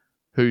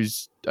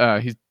whose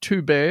his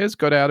 2 bears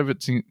got out of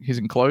his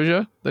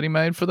enclosure that he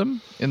made for them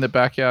in the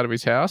backyard of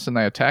his house, and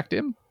they attacked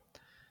him.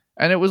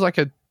 And it was like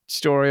a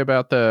story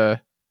about all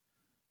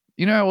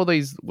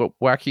these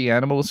wacky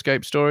animal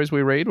escape stories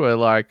we read where,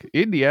 like,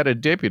 Indiana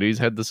deputies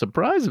had the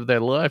surprise of their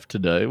life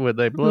today where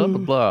they blah, blah,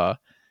 blah.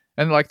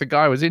 And, like, the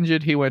guy was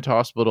injured. He went to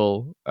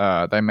hospital.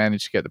 They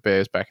managed to get the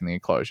bears back in the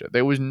enclosure.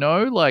 There was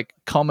no, like,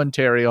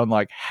 commentary on,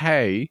 like,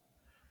 hey.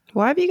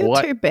 Why have you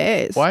got 2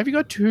 bears? Why have you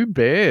got 2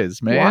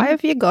 bears, man? Why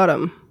have you got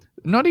them?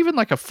 Not even,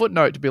 like, a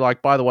footnote to be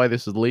like, by the way,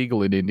 this is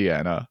legal in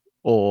Indiana.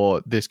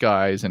 Or this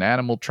guy is an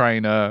animal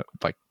trainer,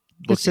 like,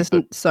 it's just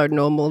so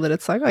normal that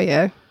it's like, oh,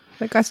 yeah,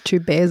 that guy's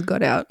 2 bears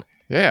got out.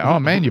 Yeah. Oh,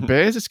 man, your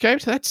bears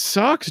escaped? That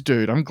sucks,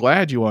 dude. I'm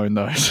glad you own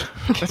those.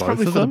 That's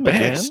probably for the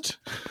best.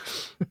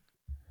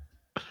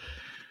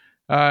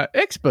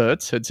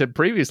 Experts had said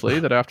previously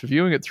that after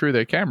viewing it through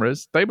their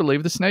cameras, they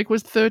believe the snake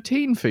was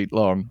 13 feet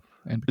long.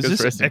 And is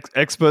this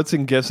experts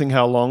in guessing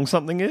how long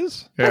something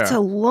is? Yeah. That's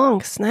a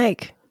long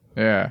snake.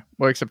 Yeah.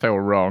 Well, except they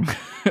were wrong.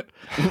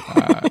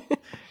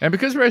 And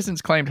because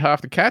residents claimed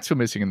half the cats were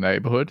missing in the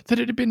neighborhood, that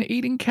it had been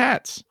eating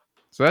cats.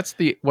 So that's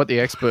what the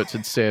experts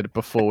had said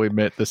before we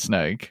met the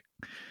snake.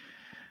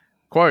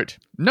 Quote,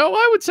 "No,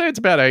 I would say it's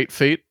about 8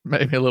 feet,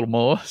 maybe a little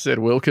more," said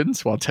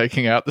Wilkins while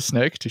taking out the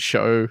snake to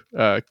show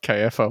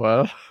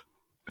KFOR.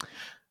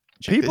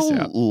 People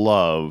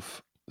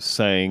love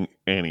saying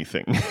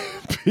anything.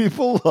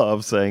 People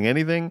love saying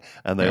anything,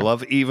 and they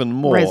love even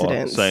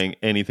more saying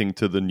anything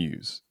to the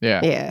news.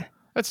 Yeah. Yeah.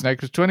 That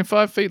snake was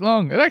 25 feet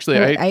long. It actually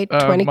ate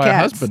 20 my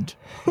cats. husband.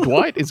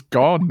 Dwight is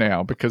gone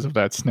now because of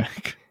that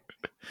snake.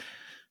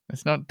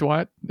 That's not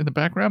Dwight in the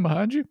background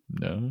behind you?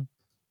 No.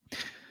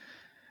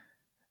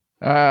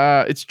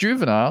 It's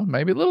juvenile,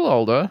 maybe a little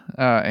older,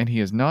 and he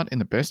is not in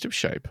the best of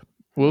shape.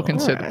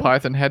 Wilkins said the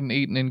python hadn't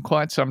eaten in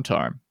quite some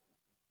time.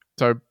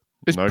 So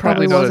it's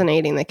probably wasn't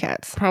eating the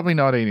cats. Probably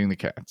not eating the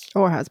cats.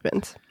 Or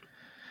husbands.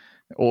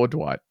 Or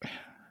Dwight.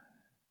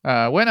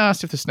 When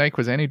asked if the snake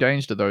was any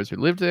danger to those who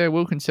lived there,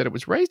 Wilkins said it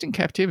was raised in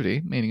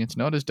captivity, meaning it's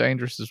not as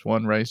dangerous as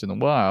one raised in the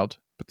wild,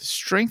 but the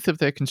strength of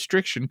their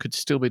constriction could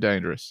still be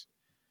dangerous.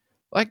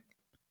 Like,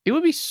 it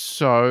would be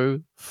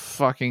so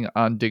fucking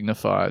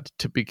undignified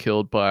to be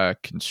killed by a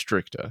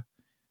constrictor.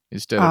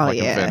 instead of like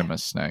a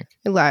venomous snake.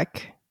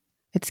 Like,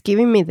 it's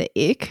giving me the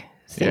ick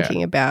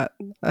thinking about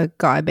a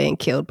guy being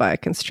killed by a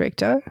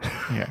constrictor.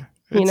 Yeah.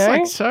 It's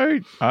like so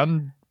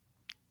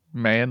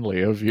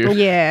unmanly of you.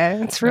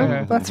 Yeah, it's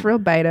real. That's a real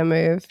beta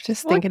move.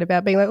 Just thinking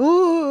about being like,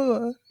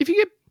 ooh. If you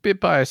get bit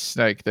by a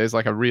snake, there's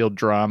like a real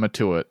drama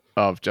to it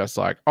of just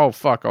like, oh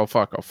fuck,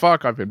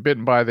 I've been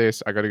bitten by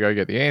this. I got to go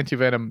get the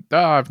antivenom. Oh,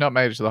 I've not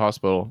made it to the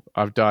hospital.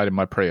 I've died in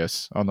my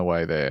Prius on the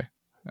way there.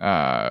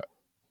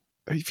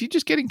 If you're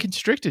just getting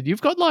constricted,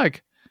 you've got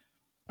like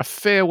a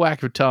fair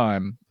whack of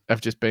time of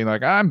just being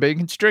like, I'm being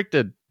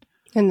constricted.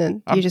 And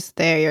then you're just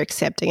there, you're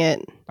accepting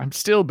it. I'm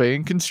still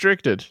being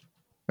constricted.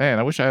 Man,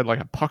 I wish I had like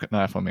a pocket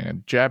knife on me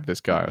and jab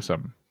this guy or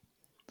something.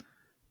 I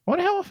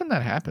wonder how often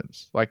that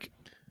happens. Like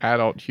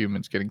adult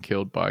humans getting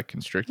killed by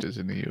constrictors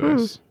in the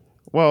US.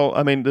 Well,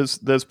 I mean,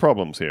 there's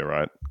problems here,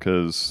 right?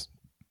 Because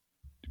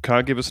you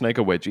can't give a snake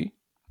a wedgie.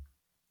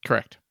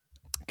 Correct.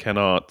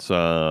 Cannot,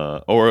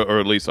 or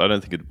at least I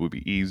don't think it would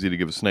be easy to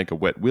give a snake a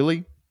wet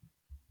willy.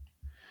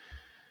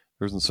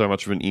 There isn't so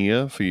much of an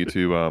ear for you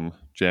to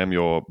jam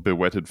your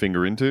bewetted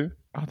finger into.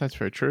 Oh, that's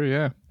very true,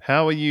 yeah.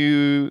 How are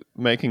you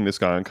making this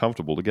guy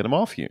uncomfortable to get him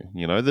off you?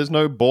 You know, there's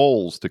no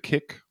balls to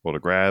kick or to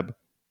grab.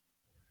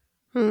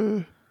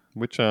 How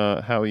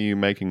are you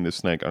making this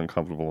snake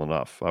uncomfortable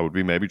enough? I would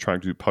be maybe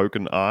trying to poke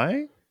an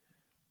eye,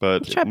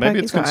 but maybe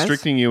it's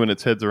constricting you and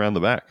its head's around the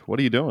back. What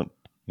are you doing?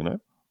 You know?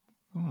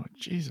 Oh,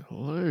 jeez,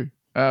 Lou.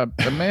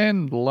 A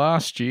man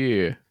last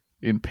year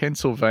in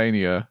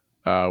Pennsylvania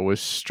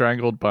was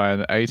strangled by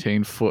an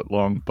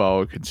 18-foot-long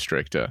boa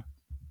constrictor.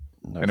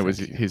 And it was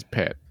his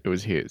pet. It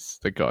was his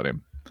that got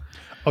him.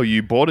 Oh,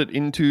 you brought it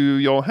into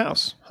your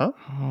house, huh?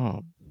 Oh,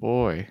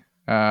 boy.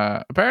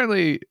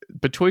 Apparently,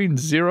 between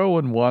 0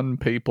 and 1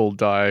 people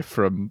die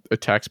from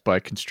attacks by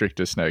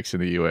constrictor snakes in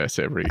the US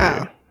every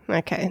year. Oh,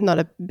 okay. Not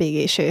a big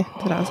issue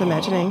that I was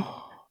imagining.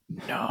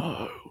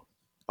 No.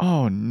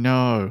 Oh,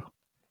 no.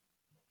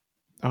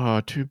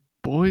 Oh, 2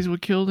 boys were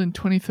killed in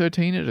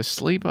 2013 at a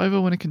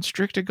sleepover when a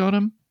constrictor got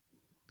them.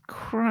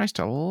 Christ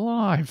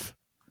alive.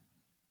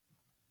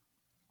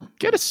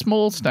 Get a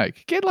small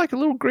snake. Get like a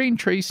little green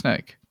tree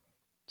snake.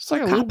 Just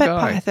like a little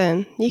guy.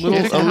 Python. You can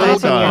just get a little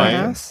guy in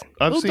your guy. house.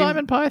 Little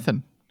diamond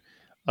python.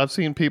 I've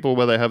seen people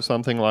where they have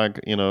something like,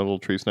 you know, a little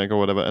tree snake or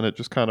whatever, and it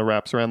just kind of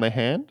wraps around their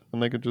hand,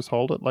 and they could just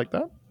hold it like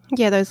that.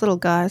 Yeah, those little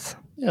guys.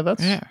 Yeah,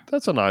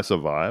 that's a nicer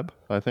vibe,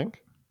 I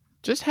think.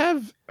 Just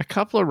have a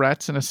couple of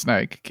rats and a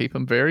snake. Keep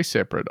them very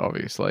separate,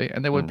 obviously.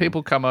 And then when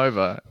people come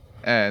over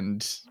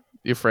and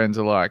your friends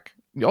are like,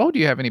 oh, do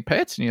you have any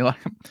pets? And you're like,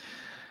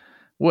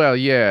 well,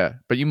 yeah,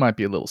 but you might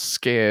be a little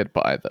scared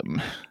by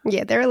them.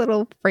 Yeah, they're a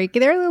little freaky.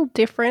 They're a little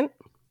different.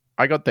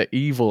 I got the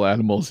evil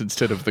animals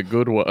instead of the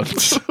good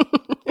ones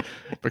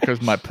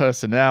because my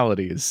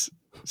personality is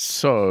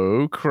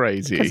so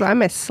crazy. Because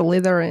I'm a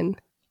Slytherin.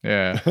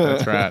 Yeah,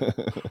 that's right.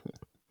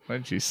 Why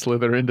don't you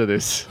slither into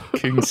this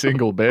king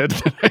single bed?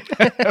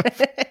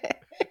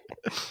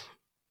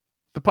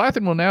 The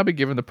python will now be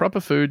given the proper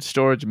food,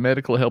 storage, and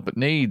medical help it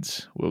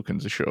needs,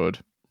 Wilkins assured.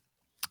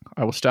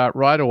 I will start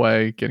right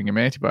away getting him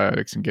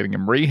antibiotics and getting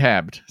him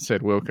rehabbed,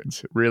 said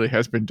Wilkins. It really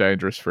has been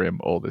dangerous for him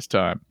all this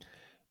time.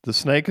 The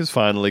snake is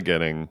finally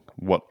getting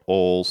what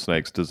all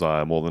snakes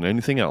desire more than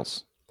anything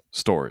else.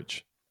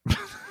 Storage.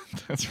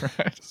 That's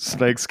right.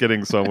 Snake's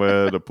getting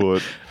somewhere to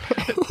put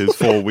his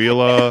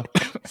four-wheeler.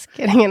 It's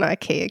getting an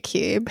IKEA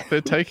cube. They're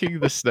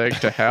taking the snake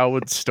to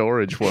Howard's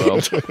Storage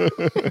World.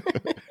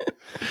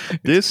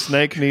 This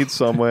snake needs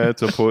somewhere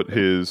to put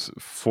his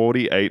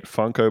 48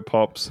 Funko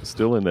Pops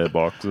still in their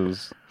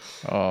boxes.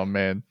 Oh,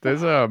 man.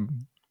 There's one of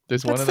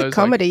those... That's the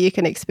comedy you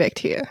can expect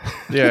here.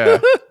 Yeah.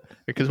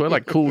 Because we're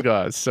like cool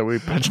guys, so we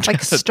punch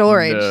like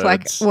storage. Nerds.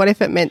 Like, what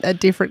if it meant a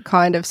different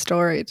kind of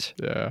storage?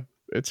 Yeah.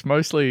 It's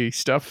mostly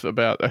stuff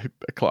about a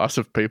class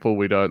of people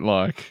we don't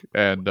like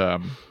and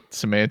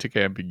semantic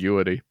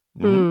ambiguity.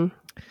 Mm.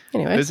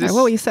 Anyway,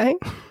 what were you saying?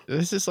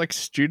 There's this like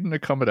student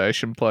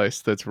accommodation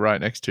place that's right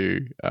next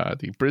to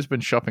the Brisbane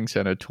shopping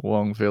centre,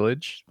 Toowong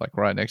Village, like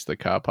right next to the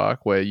car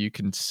park, where you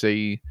can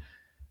see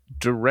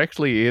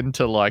directly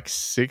into like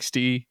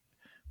 60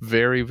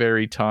 very,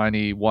 very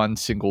tiny one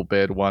single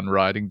bed, one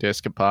writing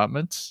desk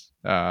apartments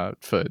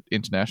for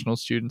international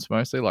students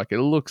mostly. Like it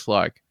looks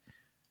like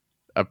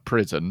a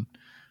prison.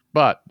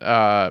 But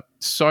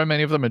so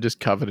many of them are just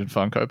covered in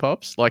Funko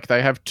Pops. Like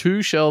they have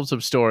 2 shelves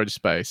of storage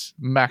space,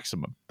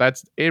 maximum.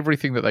 That's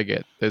everything that they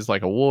get. There's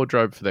like a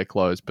wardrobe for their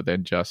clothes, but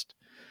then just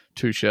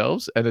 2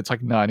 shelves. And it's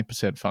like 90%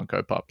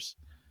 Funko Pops.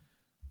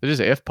 They're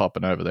just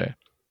F-popping over there.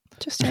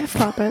 Just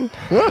F-popping.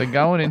 They're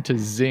going into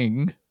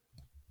Zing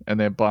and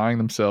they're buying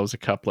themselves a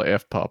couple of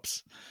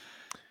F-pops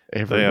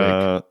every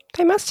week.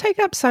 They must take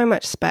up so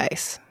much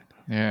space.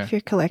 Yeah. If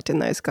you're collecting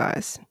those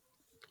guys.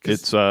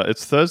 It's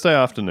Thursday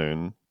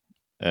afternoon.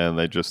 And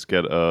they just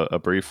get a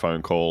brief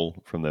phone call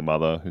from their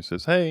mother who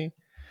says, hey,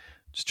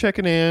 just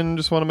checking in.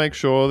 Just want to make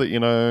sure that, you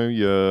know,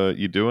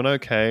 you're doing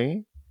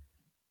okay.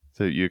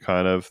 That you're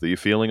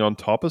feeling on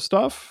top of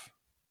stuff.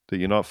 That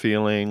you're not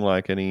feeling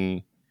like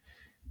any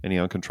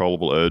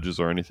uncontrollable urges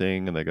or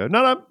anything. And they go,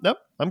 no,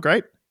 I'm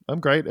great. I'm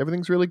great.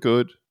 Everything's really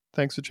good.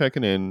 Thanks for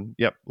checking in.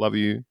 Yep, love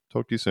you.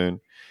 Talk to you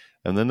soon.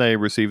 And then they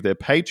receive their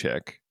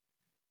paycheck,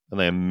 and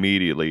they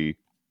immediately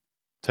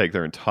take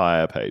their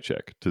entire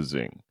paycheck to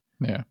Zing.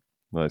 Yeah.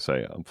 And they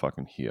say, I'm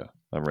fucking here.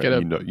 I'm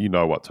ready. You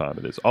know what time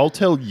it is. I'll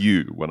tell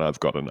you when I've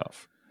got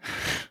enough.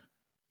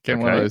 Get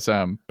one of those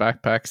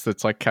backpacks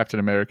that's like Captain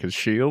America's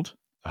shield.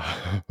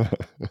 I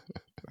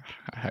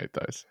hate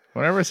those.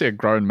 Whenever I see a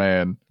grown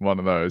man, one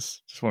of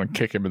those, just want to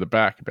kick him in the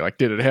back and be like,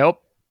 "Did it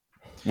help?"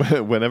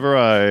 Whenever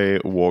I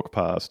walk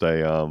past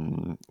a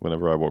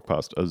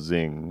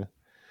Zing,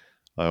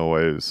 I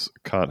always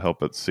can't help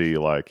but see,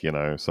 like, you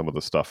know, some of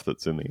the stuff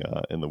that's in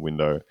the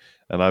window,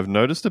 and I've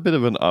noticed a bit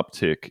of an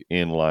uptick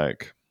in,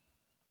 like,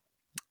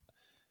 I'm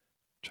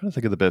trying to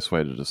think of the best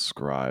way to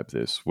describe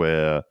this,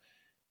 where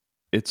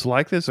it's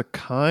like there's a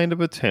kind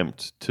of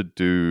attempt to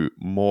do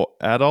more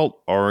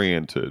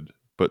adult-oriented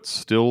but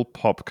still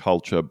pop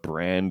culture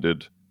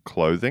branded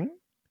clothing,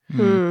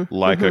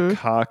 like a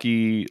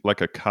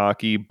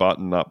khaki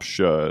button-up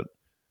shirt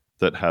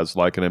that has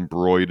like an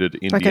embroidered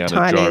Indiana like a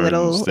tiny Jones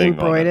little thing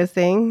embroider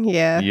thing.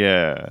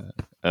 Yeah,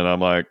 and I'm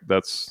like,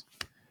 that's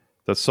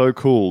so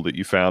cool that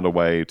you found a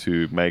way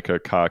to make a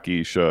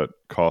khaki shirt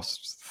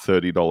cost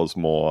 $30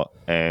 more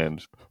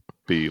and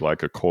be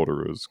like a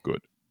quarter as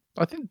good.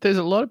 I think there's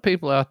a lot of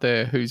people out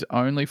there whose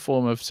only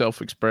form of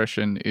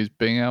self-expression is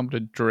being able to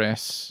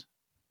dress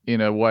in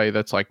a way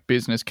that's like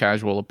business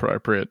casual,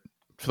 appropriate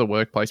for the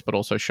workplace, but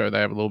also show they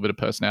have a little bit of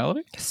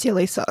personality.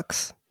 Silly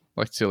socks.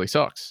 Like silly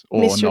socks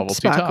or Mr. novelty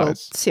Sparkle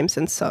ties.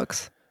 Simpsons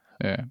socks.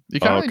 Yeah. You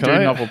can't really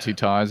do novelty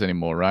ties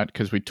anymore, right?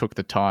 Because we took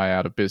the tie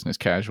out of business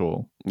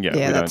casual.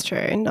 Yeah, that's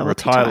true. We're a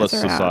tieless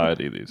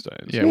society these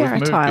days. Yeah, we we've are a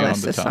moved tieless beyond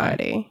the tie.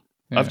 society.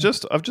 Yeah. I've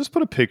just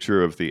put a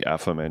picture of the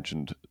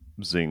aforementioned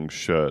Zing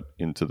shirt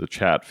into the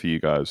chat for you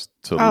guys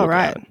to look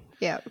at.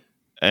 Yeah.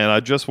 And I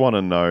just want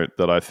to note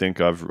that I think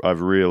I've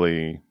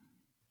really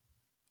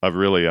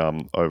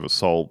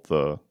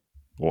oversold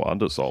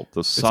undersold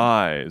the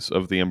size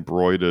of the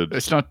embroidered.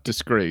 It's not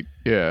discreet.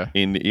 Yeah.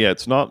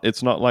 It's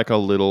not like a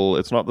little.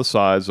 It's not the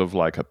size of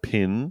like a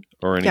pin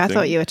or anything. Yeah, I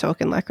thought you were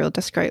talking like a real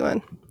discreet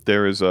one.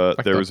 There is a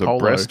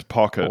breast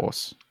pocket.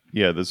 Horse.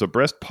 Yeah, there's a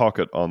breast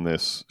pocket on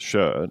this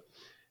shirt.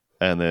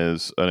 And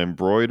there's an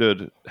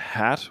embroidered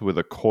hat with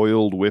a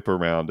coiled whip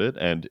around it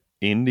and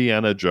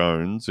Indiana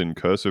Jones in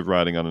cursive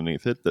writing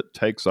underneath it that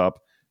takes up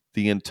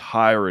the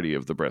entirety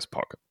of the breast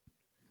pocket.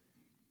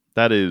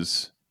 That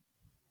is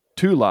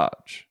too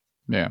large.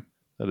 Yeah.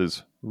 That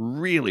is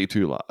really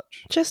too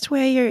large. Just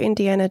wear your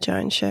Indiana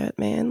Jones shirt,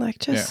 man. Like,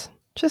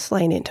 just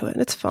lean into it.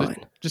 It's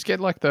fine. Just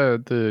get like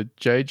the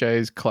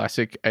JJ's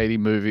classic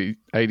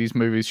 80s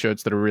movies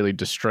shirts that are really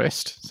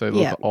distressed. So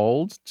they look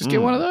old. Just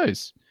get one of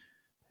those.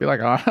 Be like,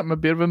 I'm a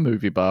bit of a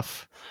movie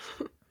buff.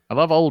 I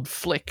love old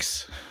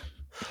flicks.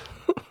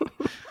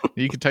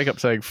 You could take up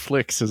saying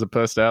flicks as a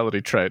personality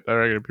trait. I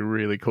reckon it'd be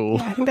really cool.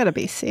 Yeah, I think that'd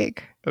be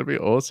sick. That'd be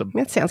awesome.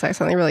 That sounds like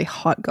something a really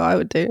hot guy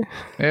would do.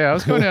 Yeah, I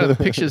was going out of the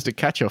pictures to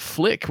catch a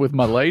flick with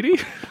my lady.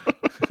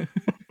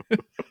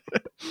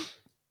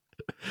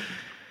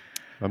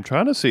 I'm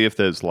trying to see if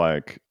there's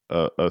like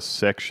a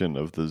section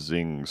of the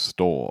Zing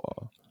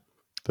store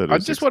that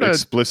is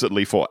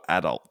explicitly for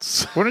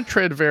adults. I want to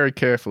tread very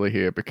carefully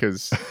here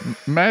because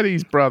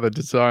Maddie's brother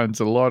designs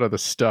a lot of the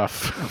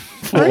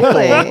stuff.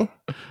 Really?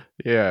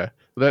 Yeah.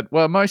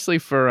 Mostly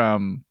for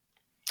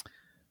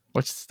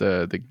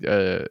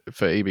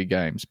for EB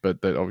Games, but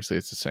obviously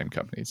it's the same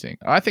company Zing.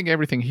 I think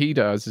everything he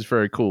does is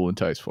very cool and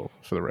tasteful,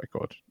 for the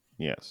record.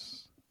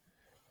 Yes.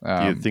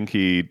 Do you think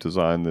he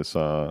designed this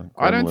I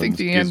don't think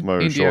the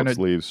Gizmo Indiana short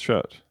sleeves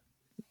shirt?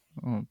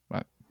 Oh,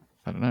 I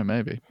don't know,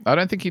 maybe. I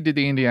don't think he did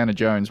the Indiana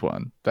Jones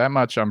one. That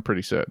much I'm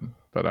pretty certain,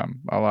 but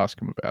I'll ask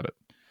him about it.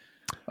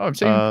 Oh, I'm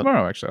seeing him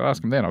tomorrow, actually. I'll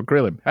ask him then. I'll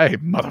grill him. Hey,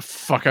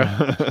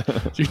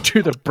 motherfucker. You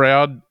do the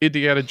brown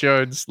Indiana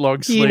Jones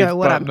long sleeve button up. You know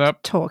what I'm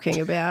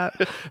talking about.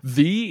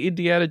 The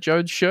Indiana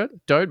Jones shirt?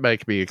 Don't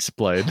make me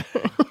explain.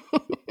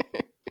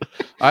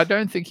 I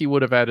don't think he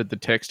would have added the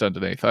text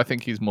underneath. I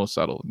think he's more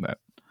subtle than that.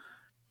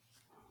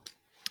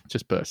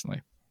 Just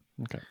personally.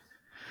 Okay.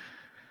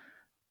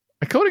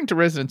 According to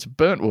residents of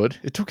Burntwood,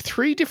 it took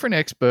 3 different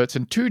experts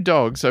and 2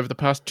 dogs over the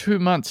past 2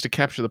 months to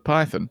capture the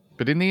python,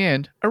 but in the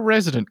end, a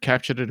resident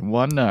captured it in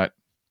one night.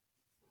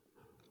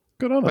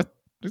 Good on them.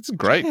 It's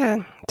great.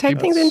 Yeah,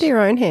 take things into your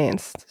own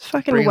hands. It's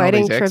fucking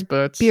waiting for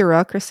experts.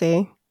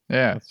 Bureaucracy.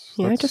 Yeah.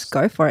 Just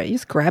go for it. You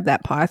just grab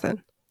that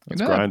python.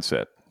 That's grind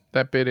set.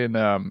 That bit in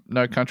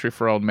No Country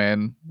for Old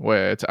Men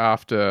where it's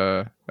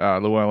after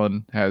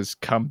Llewellyn has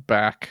come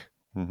back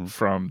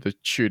from the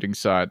shooting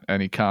site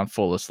and he can't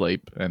fall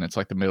asleep and it's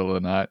like the middle of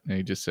the night and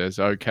he just says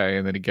okay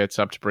and then he gets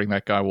up to bring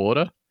that guy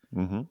water.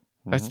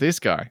 That's this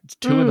guy. It's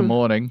 2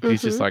 a.m.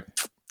 He's just like,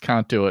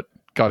 can't do it,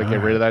 gotta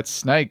get rid of that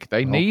snake,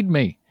 they need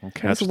me.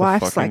 His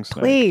wife's like,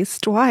 please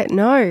Dwight,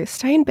 no,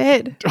 stay in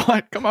bed.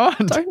 Dwight, come on,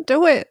 don't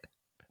do it.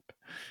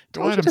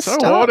 Dwight, I'm so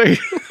horny.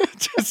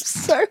 Just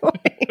so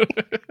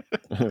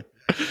horny.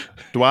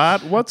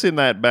 Dwight, what's in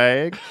that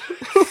bag?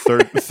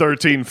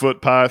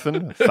 13-foot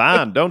python.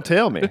 Fine, don't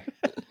tell me.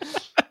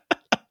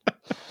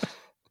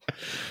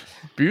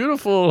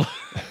 beautiful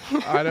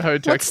Idaho,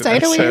 Texas.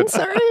 What state are we in,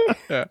 sorry?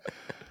 Yeah.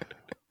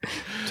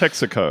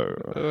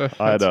 Texaco.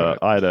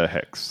 Ida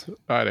Hex.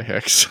 Ida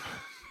Hex.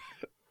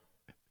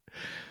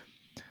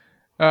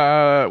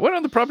 When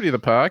on the property of the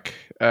park,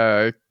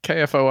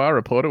 KFOR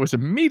reporter was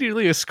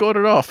immediately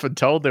escorted off and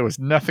told there was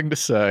nothing to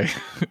say.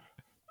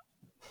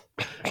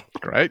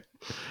 Great.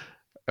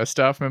 A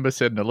staff member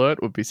said an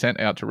alert would be sent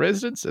out to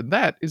residents, and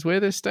that is where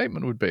their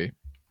statement would be.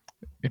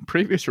 In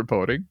previous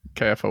reporting,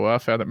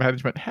 KFOR found that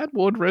management had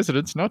warned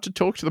residents not to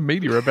talk to the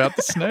media about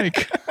the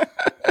snake.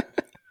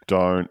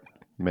 Don't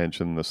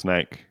mention the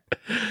snake.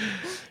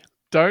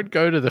 Don't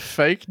go to the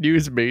fake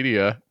news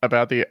media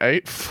about the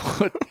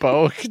 8-foot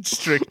boa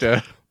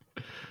constrictor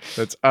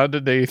that's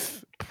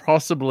underneath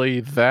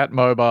possibly that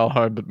mobile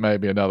home, but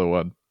maybe another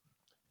one.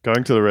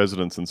 Going to the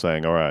residents and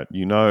saying, all right,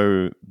 you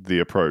know the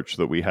approach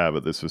that we have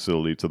at this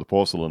facility to the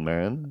porcelain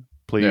man.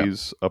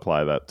 Please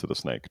apply that to the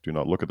snake. Do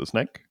not look at the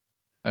snake.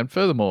 And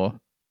furthermore,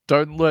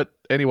 don't let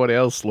anyone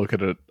else look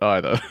at it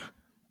either.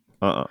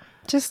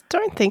 Just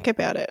don't think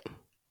about it.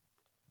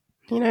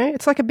 You know,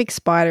 it's like a big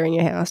spider in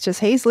your house. Just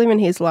he's living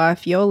his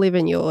life, you're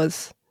living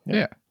yours.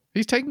 Yeah.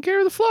 He's taking care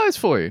of the flies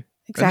for you.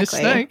 Exactly.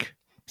 And this snake,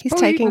 he's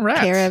taking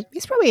care of...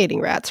 He's probably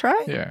eating rats,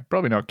 right? Yeah,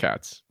 probably not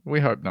cats. We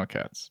hope not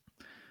cats.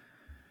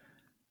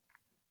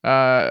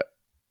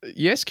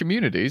 Yes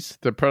Communities,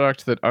 the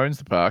product that owns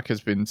the park,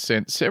 has been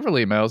sent several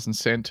emails and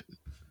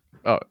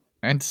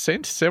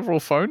sent several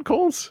phone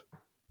calls.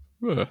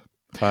 Ugh.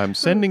 I'm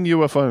sending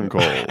you a phone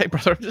call. Hey,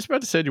 brother, I'm just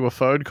about to send you a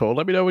phone call.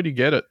 Let me know when you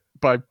get it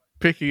by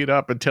picking it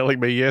up and telling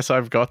me, yes,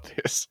 I've got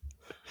this.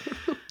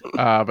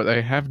 But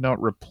they have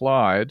not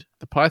replied.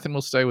 The python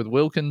will stay with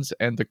Wilkins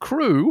and the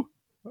crew.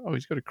 Oh,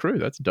 he's got a crew.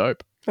 That's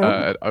dope.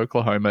 At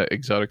Oklahoma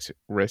Exotics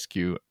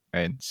Rescue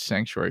and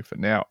Sanctuary for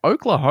now.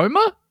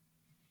 Oklahoma?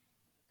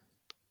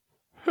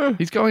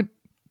 He's going...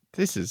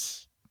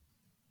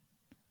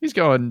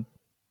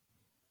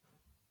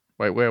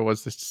 Wait, where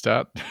was this to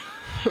start?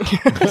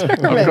 I'm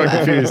quite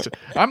confused.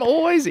 I'm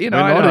always in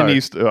Idaho. Not in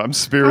East. I'm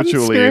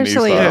spiritually in East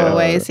Idaho.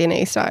 Always in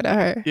East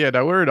Idaho. Yeah,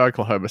 no, we're in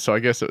Oklahoma, so I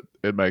guess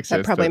it makes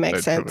sense. That probably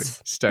makes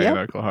sense. Stay in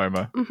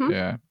Oklahoma. Mm-hmm.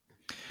 Yeah.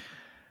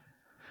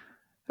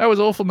 That was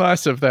awful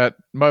nice of that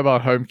mobile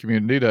home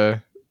community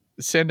to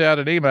send out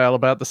an email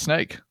about the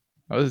snake.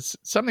 It was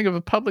something of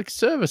a public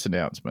service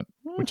announcement,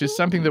 which is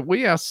something that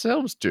we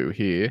ourselves do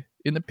here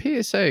in the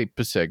PSA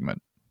per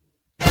segment.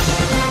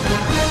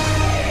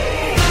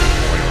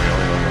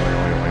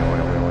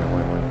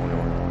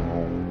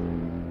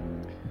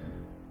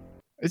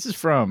 This is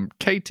from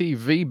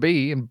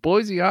KTVB in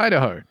Boise,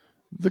 Idaho.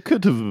 The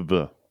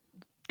KTVB.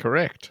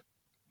 Correct.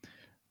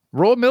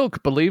 Raw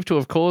milk believed to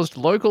have caused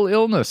local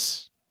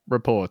illness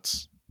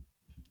reports.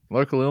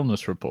 Local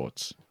illness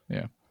reports.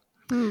 Yeah.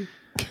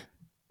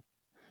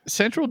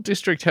 Central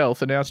District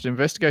Health announced an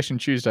investigation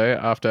Tuesday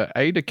after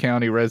Ada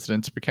County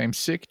residents became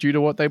sick due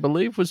to what they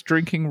believe was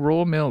drinking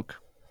raw milk.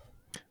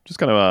 Just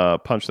going to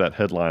punch that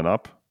headline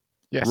up.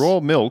 Yes. Raw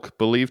milk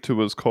believed to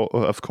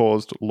have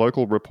caused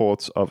local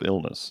reports of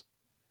illness.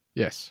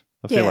 Yes.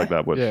 I feel like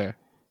that would. Yeah.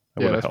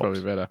 That's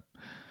probably better.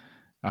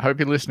 I hope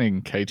you're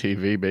listening,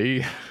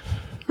 KTVB.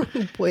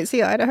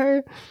 Boise,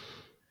 Idaho.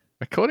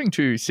 According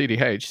to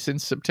CDH,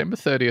 since September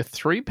 30th,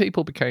 3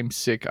 people became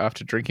sick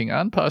after drinking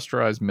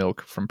unpasteurized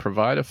milk from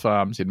provider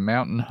farms in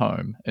Mountain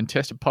Home and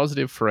tested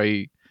positive for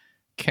a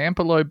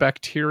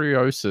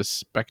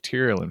Campylobacteriosis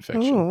bacterial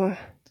infection. Ooh.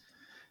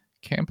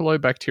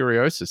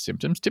 Campylobacteriosis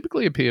symptoms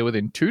typically appear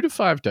within 2 to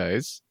 5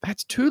 days.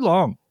 That's too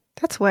long.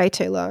 That's way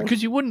too long.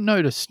 Because you wouldn't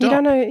know to stop.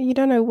 You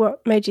don't know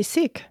what made you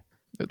sick.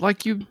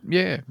 Like you,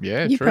 yeah,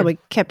 You true. probably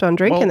kept on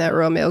drinking that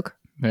raw milk.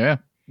 Yeah.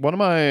 One of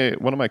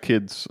my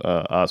kids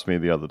asked me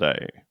the other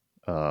day,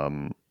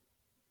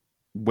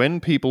 when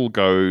people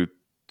go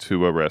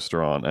to a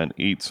restaurant and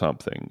eat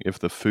something, if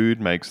the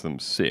food makes them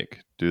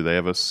sick, do they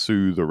ever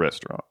sue the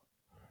restaurant?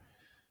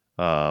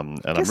 And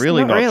I'm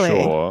really not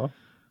sure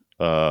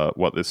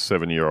what this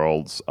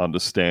 7-year-old's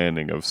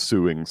understanding of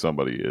suing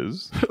somebody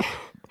is.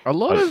 A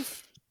lot of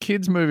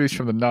kids' movies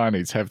from the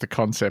 90s have the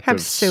concept of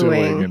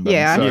suing in them.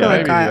 Yeah, so I feel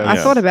like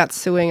I thought about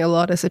suing a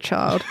lot as a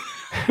child.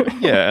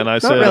 Yeah, and I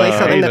not said... Not really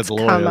something that's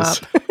come up.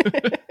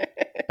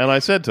 And I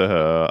said to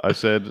her,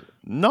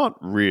 not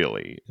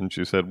really. And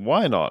she said,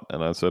 why not?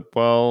 And I said,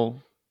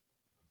 well,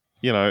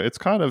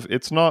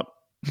 it's not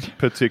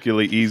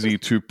particularly easy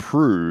to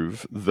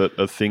prove that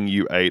a thing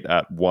you ate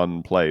at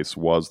one place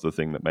was the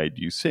thing that made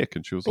you sick.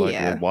 And she was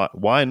like, well,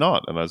 why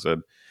not? And I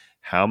said,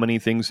 how many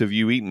things have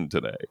you eaten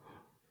today?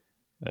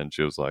 And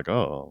she was like,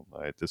 oh,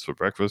 I ate this for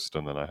breakfast,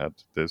 and then I had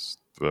this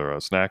for a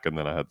snack, and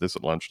then I had this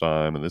at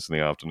lunchtime, and this in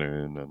the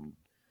afternoon, and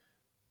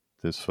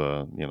this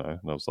for, And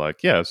I was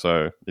like, yeah,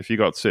 so if you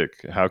got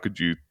sick, how could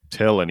you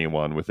tell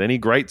anyone with any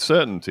great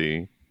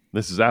certainty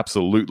this is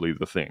absolutely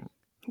the thing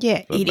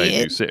that made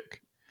you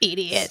sick?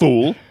 Idiot.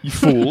 Fool. You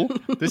fool.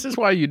 This is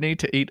why you need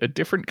to eat a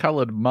different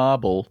colored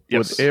marble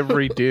with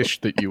every dish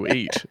that you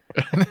eat.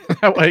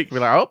 That way you can be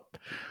like,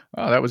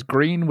 oh, that was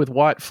green with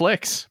white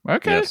flecks.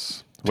 Okay.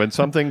 Yes. When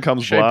something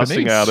comes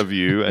blasting out of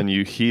you and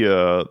you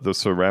hear the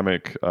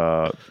ceramic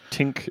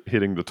tink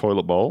hitting the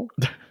toilet bowl,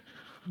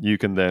 you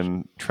can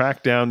then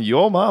track down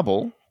your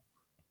marble.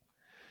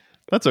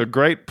 That's a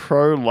great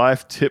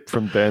pro-life tip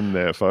from Ben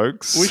there,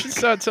 folks. We should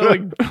start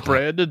selling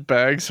branded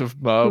bags of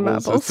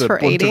marbles. Marbles It's the for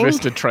Boonta eating.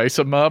 Vista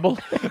Tracer marble.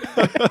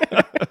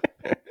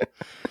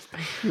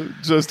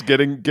 Just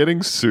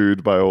getting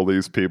sued by all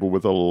these people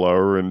with a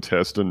lower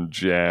intestine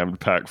jammed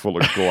packed full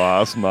of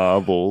glass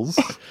marbles.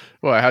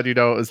 Well, how do you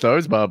know it was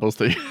those marbles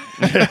that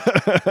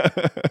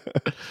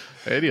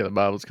Any of the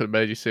marbles could have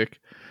made you sick.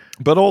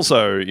 But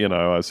also,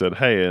 I said,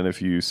 hey, and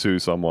if you sue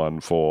someone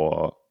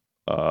for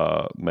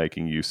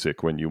making you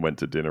sick when you went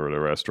to dinner at a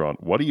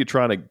restaurant, what are you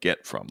trying to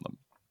get from them?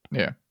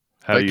 Yeah.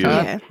 How do you...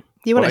 Yeah.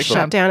 You want to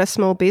shut down a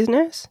small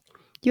business?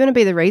 You want to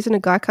be the reason a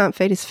guy can't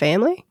feed his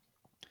family?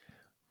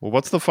 Well,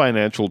 what's the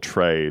financial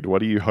trade?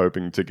 What are you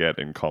hoping to get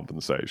in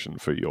compensation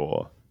for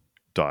your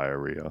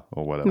diarrhea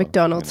or whatever?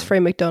 McDonald's, free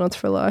McDonald's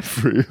for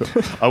life.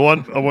 I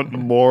want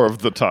more of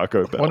the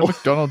Taco Bell. I want a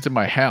McDonald's in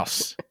my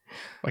house.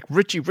 Like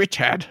Richie Rich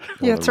had.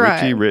 Yeah, that's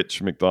right. Richie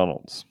Rich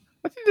McDonald's.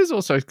 I think there's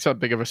also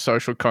something of a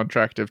social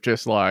contract of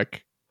just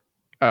like,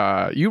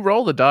 you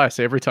roll the dice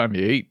every time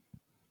you eat.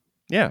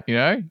 Yeah.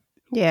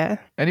 Yeah.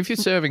 And if you're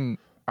serving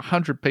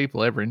 100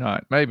 people every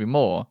night, maybe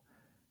more,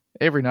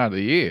 every night of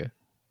the year,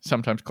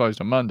 sometimes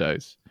closed on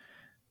Mondays.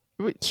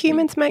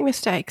 Humans make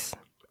mistakes.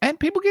 And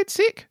people get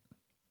sick.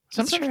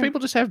 Sometimes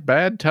people just have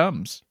bad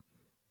tums.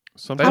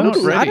 I don't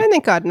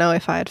think I'd know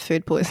if I had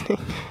food poisoning.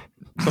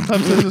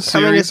 Sometimes there's a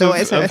series of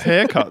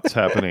haircuts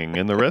happening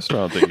in the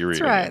restaurant that you're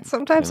eating. That's right.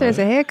 Sometimes there's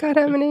a haircut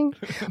happening.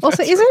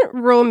 Also, isn't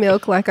raw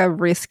milk like a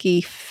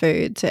risky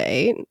food to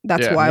eat?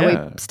 That's why we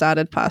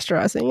started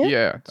pasteurizing it?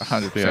 Yeah,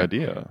 100%. The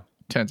idea.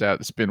 Turns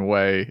out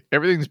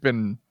everything's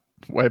been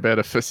way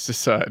better for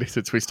society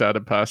since we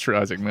started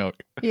pasteurizing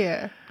milk.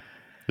 Yeah.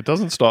 It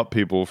doesn't stop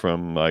people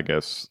from, I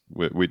guess,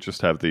 we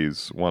just have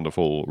these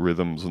wonderful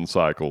rhythms and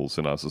cycles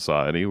in our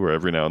society where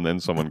every now and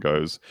then someone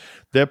goes,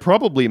 they're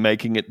probably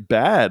making it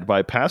bad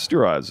by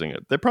pasteurizing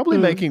it. They're probably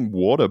making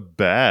water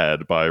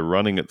bad by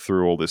running it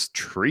through all this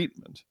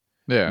treatment.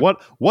 Yeah.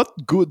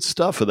 What good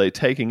stuff are they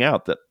taking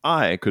out that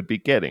I could be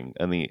getting?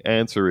 And the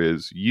answer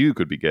is you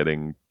could be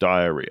getting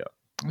diarrhea.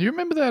 You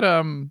remember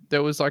that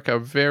there was like a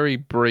very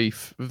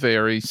brief,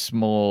 very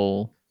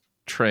small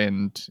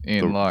trend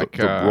in the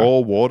raw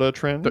water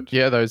trend?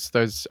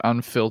 Those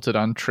unfiltered,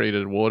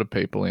 untreated water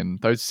people in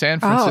those San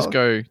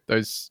Francisco,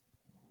 those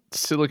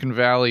Silicon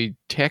Valley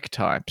tech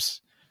types.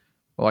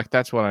 Like,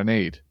 that's what I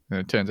need. And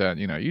it turns out,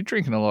 you're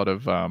drinking a lot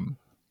of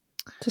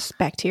just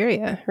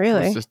bacteria,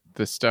 really. It's just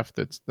the stuff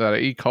that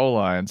E.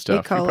 coli and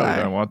stuff. You probably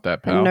don't want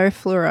that, pal. And no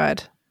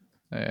fluoride.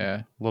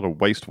 Yeah. A lot of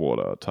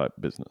wastewater type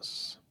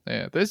business.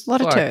 Yeah, there's a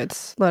lot of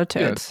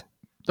turds.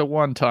 The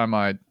one time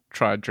I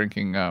tried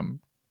drinking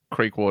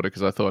creek water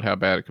because I thought how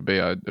bad it could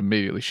be, I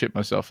immediately shit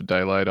myself a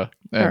day later.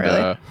 And,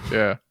 really?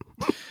 Yeah.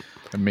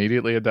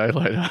 Immediately a day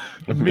later.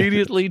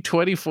 Immediately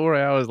 24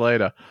 hours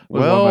later.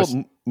 Well,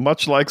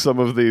 much like some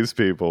of these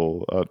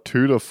people,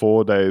 2 to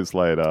 4 days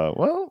later,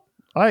 well,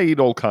 I eat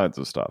all kinds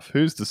of stuff.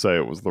 Who's to say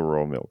it was the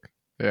raw milk?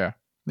 Yeah.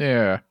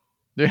 Yeah.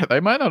 Yeah, they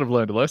might not have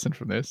learned a lesson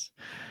from this.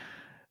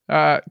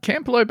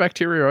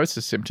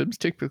 Campylobacteriosis symptoms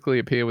typically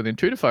appear within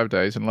 2 to 5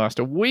 days and last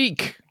a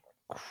week.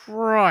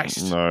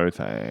 Christ. No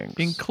thanks.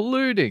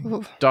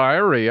 Including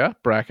diarrhea,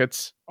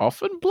 brackets,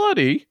 often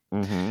bloody.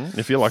 Mm-hmm.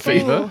 If you're like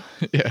fever.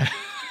 Yeah.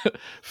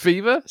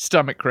 Fever,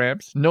 stomach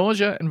cramps,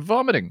 nausea, and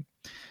vomiting.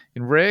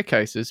 In rare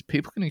cases,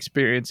 people can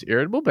experience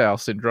irritable bowel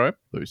syndrome,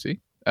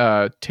 Lucy,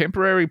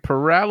 temporary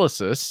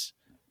paralysis,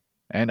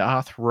 and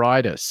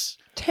arthritis.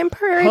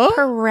 Temporary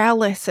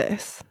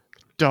paralysis.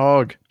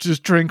 Dog,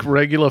 just drink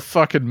regular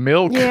fucking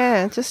milk.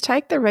 Yeah, just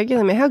take the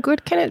regular milk. How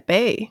good can it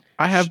be?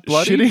 I have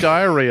bloody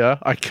diarrhea.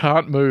 I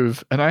can't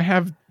move. And I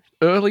have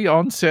early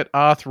onset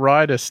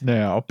arthritis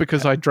now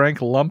because I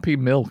drank lumpy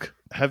milk.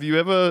 Have you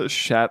ever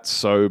shat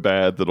so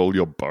bad that all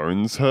your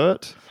bones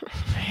hurt?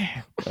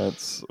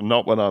 That's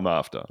not what I'm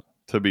after,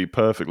 to be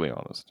perfectly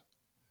honest.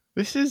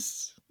 This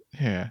is,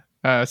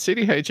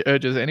 CDH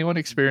urges anyone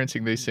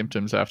experiencing these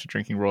symptoms after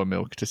drinking raw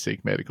milk to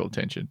seek medical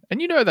attention. And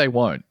they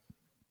won't.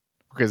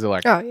 Because they're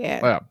like,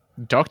 well,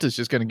 doctor's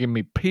just going to give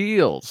me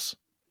pills.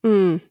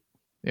 And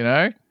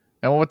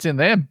what's in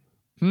them?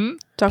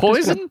 Doctor's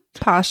Poison?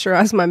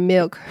 Pasteurize my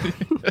milk.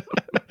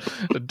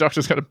 The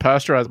doctor's going to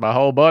pasteurize my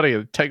whole body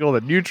and take all the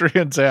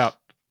nutrients out.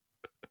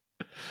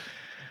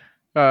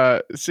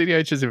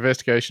 CDH's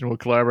investigation will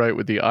collaborate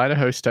with the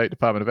Idaho State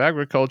Department of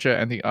Agriculture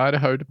and the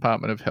Idaho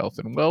Department of Health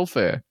and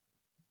Welfare.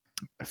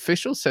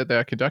 Officials said they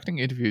are conducting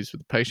interviews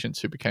with the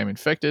patients who became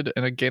infected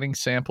and are getting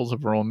samples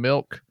of raw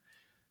milk.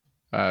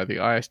 The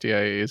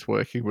ISDA is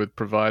working with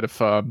provider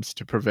farms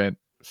to prevent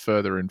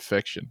further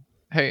infection.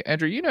 Hey,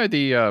 Andrew,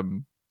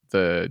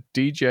 the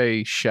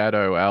DJ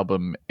Shadow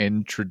album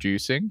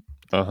Introducing?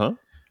 Uh-huh.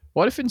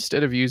 What if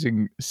instead of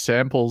using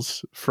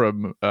samples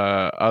from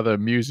other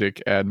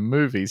music and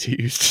movies,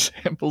 he used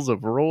samples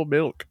of raw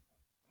milk?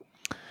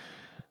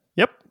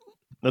 Yep.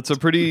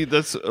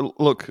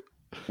 Look,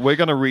 we're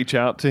going to reach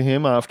out to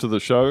him after the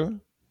show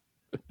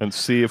and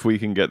see if we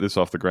can get this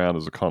off the ground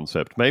as a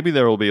concept. Maybe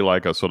there will be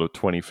like a sort of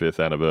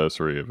 25th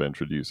anniversary of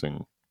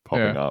introducing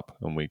popping up,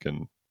 and we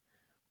can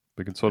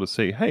sort of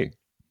see, hey,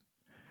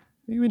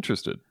 are you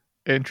interested?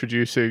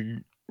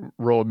 Introducing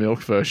raw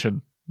milk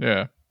version.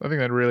 Yeah, I think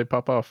that'd really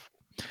pop off.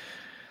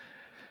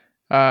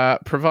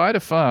 Provider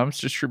Farms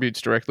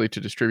distributes directly to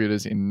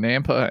distributors in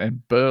Nampa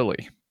and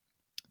Burleigh.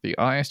 The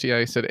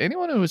ISDA said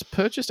anyone who has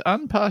purchased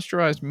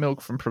unpasteurized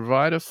milk from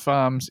Provider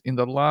Farms in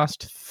the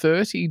last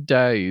 30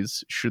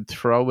 days should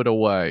throw it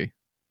away.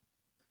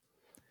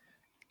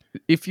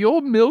 If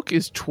your milk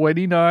is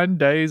 29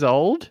 days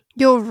old...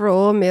 Your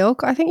raw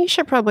milk, I think you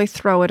should probably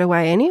throw it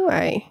away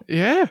anyway.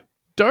 Yeah,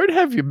 don't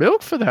have your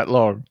milk for that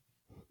long.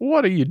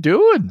 What are you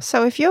doing?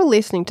 So if you're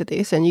listening to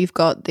this and you've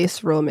got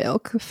this raw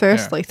milk,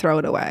 firstly, throw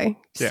it away.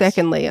 Yes.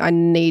 Secondly, I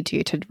need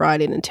you to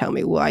write in and tell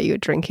me why you're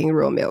drinking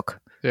raw milk.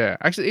 Yeah,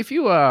 actually, if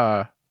you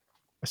are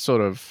a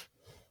sort of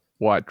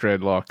white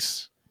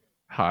dreadlocks,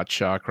 heart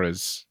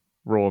chakras,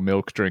 raw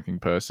milk drinking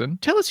person,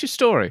 tell us your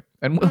story,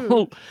 and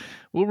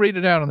we'll read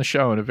it out on the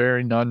show in a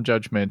very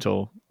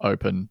non-judgmental,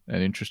 open,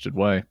 and interested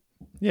way.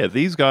 Yeah,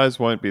 these guys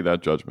won't be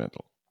that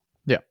judgmental.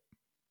 Yeah,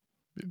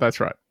 that's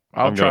right.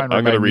 I'm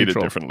going to read it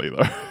differently,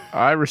 though.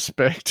 I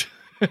respect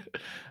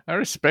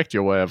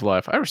your way of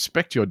life. I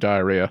respect your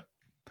diarrhea.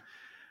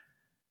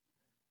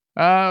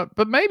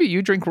 But maybe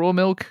you drink raw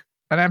milk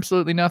and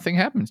absolutely nothing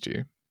happens to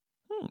you.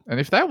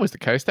 And if that was the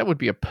case, that would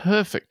be a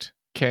perfect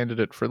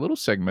candidate for a little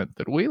segment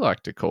that we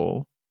like to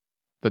call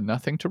the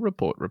Nothing to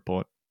Report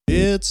Report.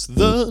 It's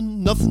the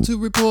Nothing to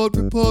Report,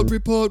 the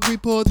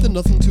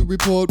Nothing to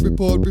Report,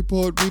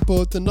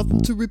 the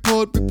Nothing to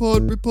Report,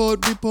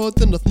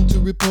 the Nothing to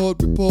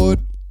Report.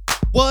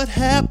 What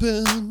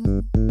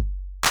happened?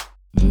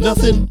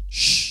 Nothing.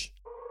 Shh.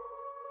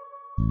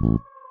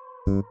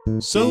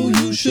 So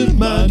you should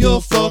mind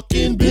your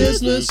fucking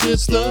business.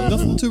 It's the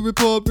Nothing to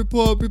Report. Nothing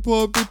to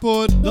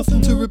report.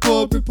 Nothing to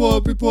report.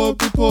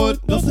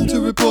 Nothing to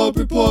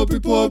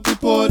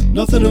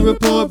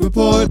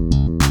report.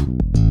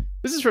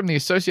 This is from the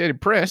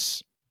Associated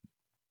Press.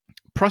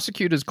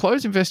 Prosecutors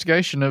close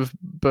investigation of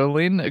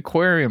Berlin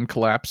aquarium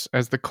collapse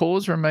as the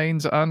cause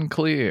remains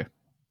unclear.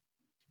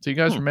 Do you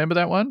guys remember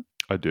that one?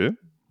 I do.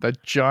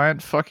 That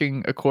giant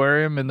fucking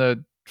aquarium in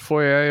the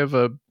foyer of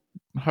a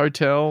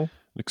hotel.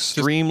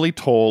 Extremely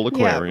tall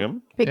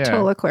aquarium. Yeah, big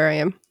tall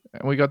aquarium.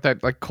 And we got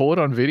that caught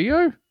on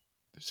video.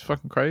 It's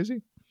fucking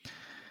crazy.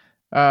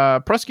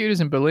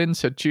 Prosecutors in Berlin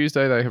said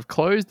Tuesday they have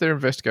closed their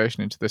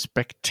investigation into the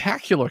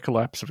spectacular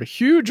collapse of a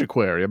huge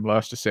aquarium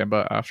last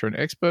December after an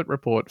expert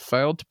report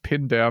failed to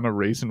pin down a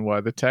reason why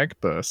the tank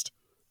burst.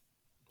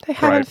 They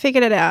haven't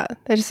figured it out.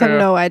 They just have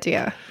no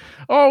idea.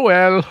 Oh,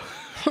 well.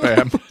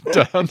 Bam.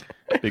 Done.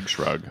 Big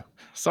shrug.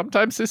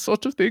 Sometimes this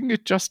sort of thing,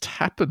 it just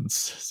happens.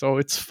 So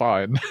it's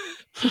fine.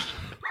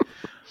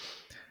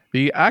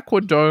 The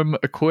Aquadome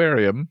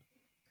Aquarium.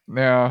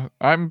 Now,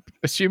 I'm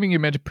assuming you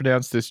meant to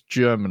pronounce this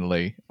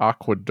Germanly,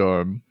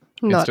 Aquadome,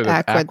 not instead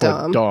of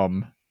Aquadome.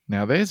 Aquadome.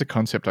 Now, there's a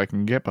concept I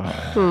can get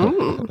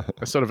behind.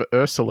 A sort of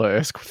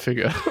Ursula-esque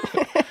figure.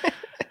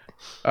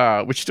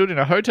 Which stood in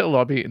a hotel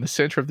lobby in the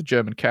center of the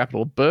German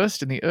capital,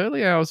 burst in the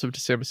early hours of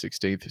December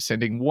 16th,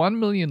 sending 1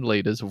 million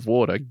litres of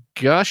water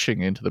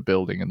gushing into the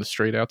building and the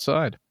street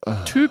outside.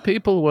 2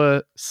 people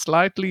were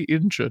slightly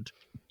injured.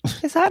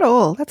 Is that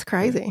all? That's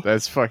crazy.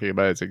 That's fucking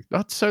amazing.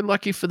 Not so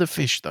lucky for the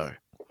fish, though.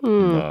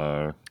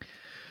 No.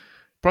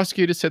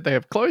 Prosecutors said they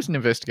have closed an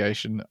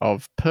investigation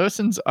of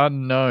persons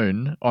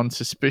unknown on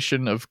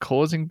suspicion of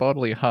causing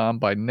bodily harm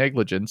by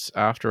negligence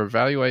after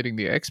evaluating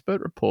the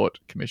expert report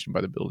commissioned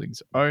by the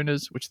building's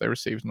owners, which they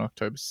received on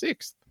October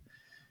 6th.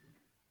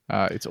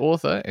 Its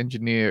author,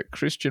 engineer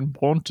Christian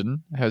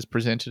Boonta, has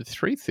presented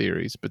 3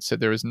 theories, but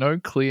said there is no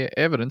clear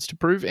evidence to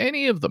prove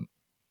any of them.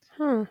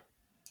 So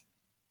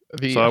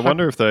I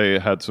wonder if they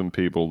had some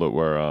people that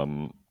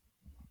were,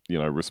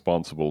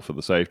 responsible for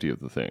the safety of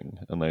the thing,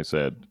 and they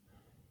said,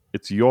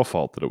 it's your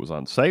fault that it was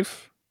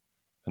unsafe,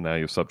 and now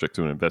you're subject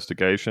to an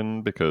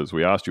investigation because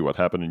we asked you what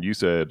happened and you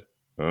said,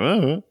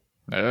 and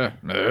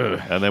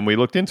then we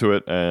looked into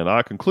it and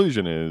our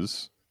conclusion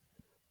is,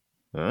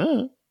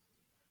 When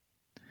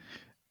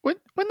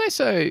they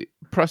say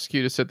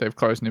prosecutors said they've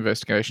closed an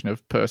investigation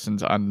of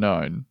persons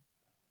unknown,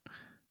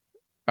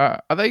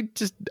 are they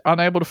just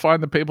unable to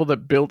find the people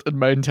that built and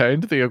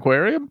maintained the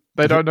aquarium?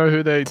 They don't know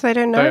who they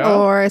don't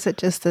know, or is it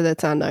just that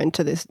it's unknown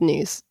to this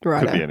news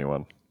writer? Could be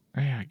anyone.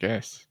 Yeah, I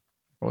guess.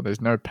 Or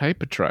there's no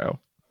paper trail.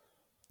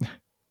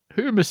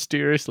 Who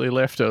mysteriously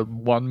left a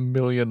 1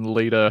 million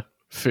litre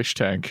fish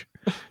tank,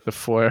 the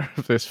foyer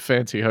of this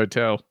fancy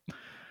hotel?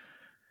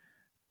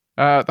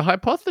 The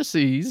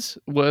hypotheses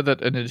were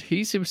that an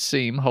adhesive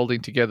seam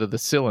holding together the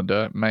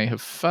cylinder may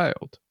have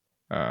failed.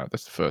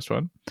 That's the first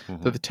one.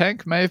 That the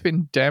tank may have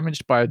been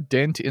damaged by a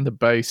dent in the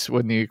base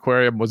when the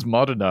aquarium was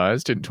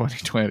modernized in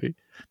 2020.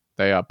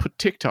 They put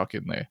TikTok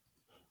in there.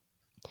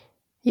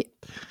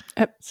 Yeah.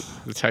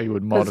 That's how you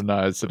would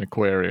modernize an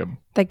aquarium.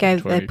 They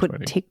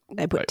put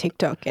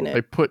TikTok in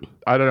it.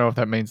 I don't know if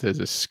that means there's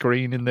a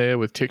screen in there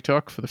with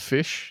TikTok for the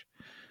fish.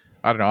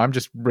 I don't know. I'm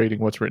just reading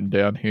what's written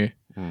down here.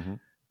 Mm-hmm.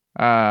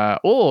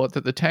 Or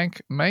that the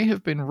tank may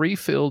have been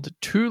refilled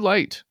too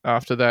late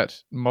after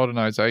that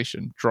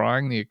modernization,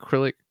 drying the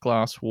acrylic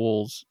glass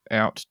walls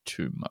out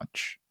too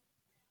much.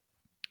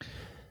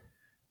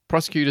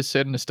 Prosecutors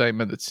said in a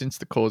statement that since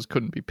the cause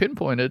couldn't be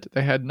pinpointed,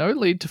 they had no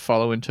lead to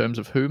follow in terms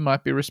of who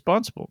might be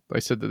responsible. They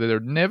said that there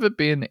had never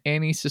been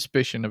any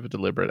suspicion of a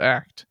deliberate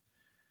act.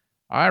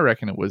 I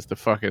reckon it was the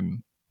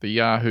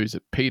yahoos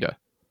at PETA.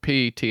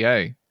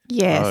 PETA.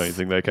 Yes. Oh, you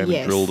think they came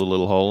and drilled a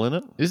little hole in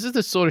it? This is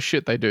the sort of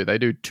shit they do. They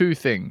do two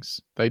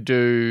things. They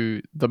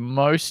do the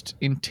most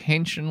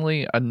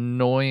intentionally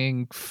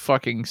annoying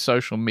fucking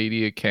social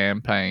media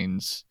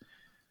campaigns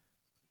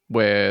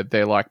where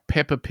they're like,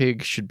 Peppa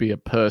Pig should be a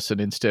person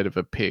instead of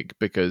a pig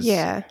because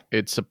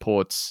it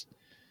supports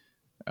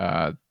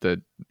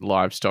the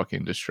livestock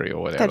industry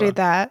or whatever. They do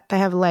that. They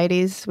have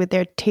ladies with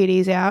their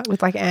titties out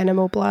with like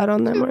animal blood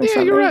on them or something.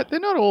 Yeah, you're right. They're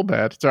not all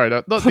bad. Sorry,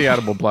 not the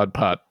animal blood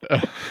part.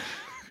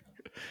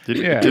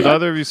 Did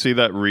either of you see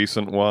that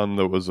recent one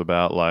that was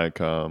about like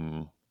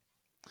was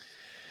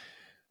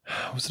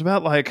it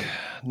about like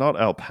not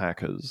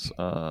alpacas,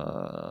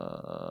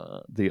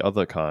 the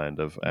other kind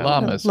of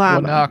animals?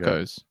 Llamas,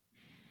 guanacos.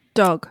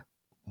 Dog.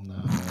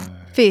 No.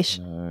 Fish.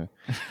 No.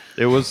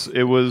 It was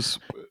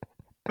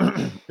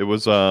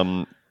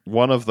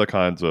one of the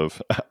kinds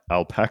of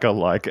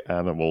alpaca-like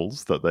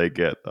animals that they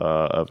get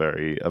a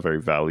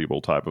very valuable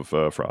type of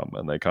fur from,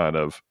 and they kind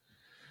of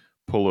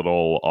pull it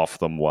all off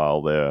them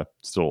while they're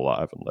still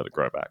alive and let it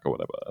grow back or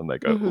whatever. And they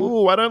go,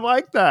 "Ooh, I don't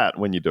like that,"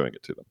 when you're doing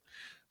it to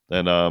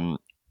them.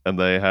 And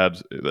they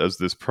had, as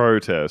this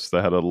protest,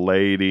 they had a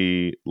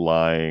lady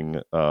lying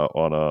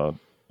on a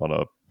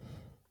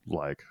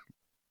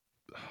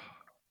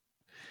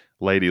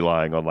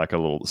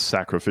little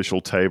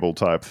sacrificial table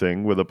type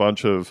thing with a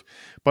bunch of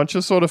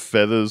sort of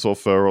feathers or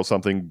fur or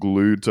something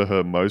glued to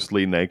her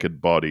mostly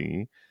naked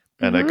body,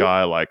 and a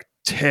guy like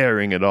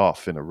tearing it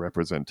off in a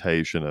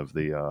representation of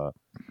the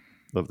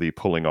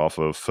pulling off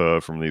of fur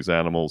from these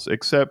animals,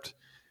 except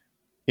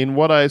in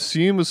what I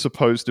assume is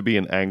supposed to be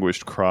an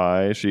anguished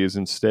cry, she is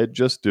instead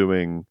just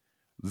doing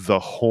the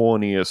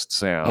horniest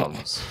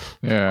sounds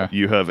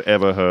you have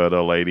ever heard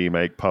a lady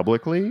make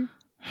publicly.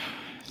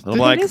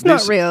 PETA's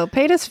not real.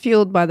 PETA's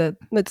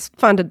it's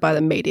funded by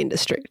the meat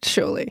industry,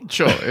 surely.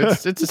 Sure,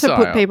 it's a to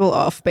put people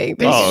off being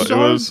vegan.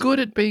 They're so good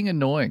at being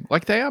annoying.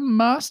 Like, they are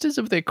masters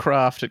of their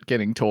craft at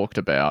getting talked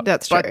about.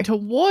 That's true. But to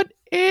what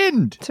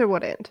end? To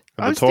what end?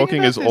 And the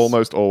talking is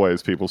almost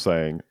always people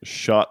saying,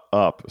 "Shut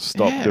up,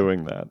 stop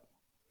doing that."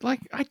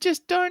 Like, I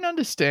just don't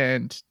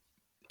understand.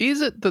 Is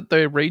it that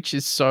their reach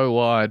is so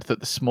wide that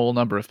the small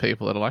number of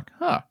people that are like,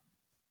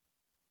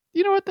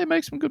 you know what, they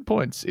make some good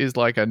points, is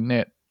like a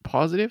net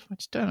positive? I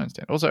just don't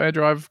understand. Also,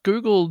 Andrew, I've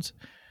Googled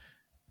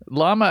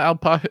llama,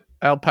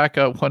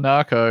 alpaca,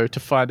 guanaco to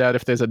find out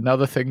if there's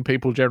another thing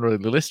people generally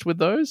list with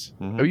those.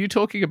 Are you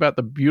talking about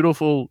the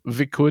beautiful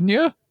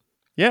vicuña?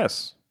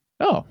 Yes.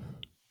 Oh.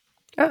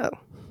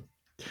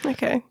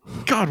 Okay.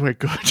 God, we're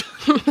good.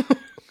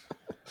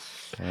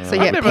 So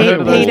yeah, I've never heard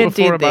of those PETA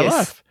before did in my this.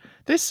 life.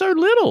 They're so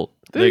little.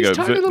 These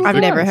tiny little I've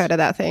things. never heard of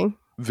that thing.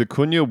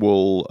 Vicuña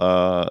wool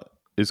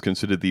is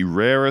considered the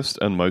rarest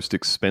and most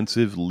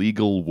expensive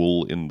legal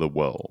wool in the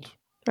world.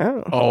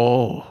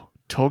 Oh,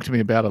 talk to me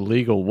about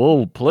illegal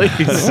wool,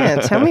 please.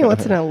 Yeah, tell me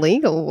what's an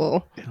illegal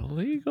wool.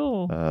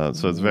 Illegal.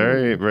 So it's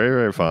very, very,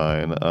 very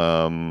fine.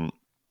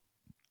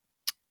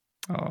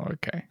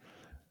 Okay.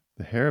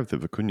 The hair of the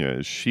vicuña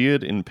is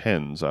sheared in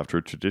pens after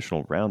a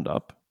traditional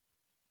roundup.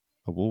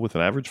 A wool with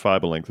an average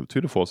fiber length of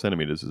 2 to 4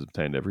 centimeters is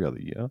obtained every other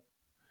year.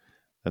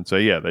 And so,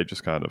 yeah, they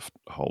just kind of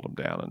hold them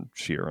down and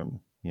shear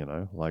them,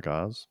 like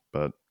ours.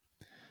 But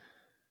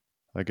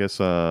I guess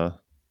they're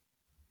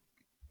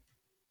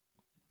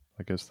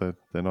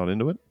not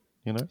into it,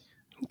 You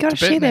gotta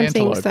shear them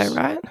things though,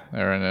 right?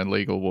 They're an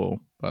illegal wool,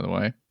 by the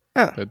way.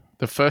 Oh. But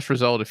the first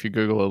result, if you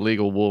Google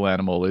illegal wool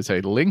animal, is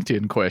a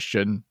LinkedIn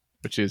question,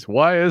 which is,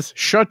 why is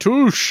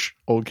chatouche,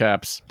 all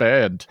caps,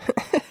 banned?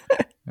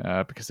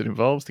 Because it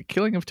involves the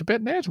killing of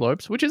Tibetan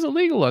antelopes, which is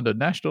illegal under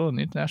national and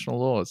international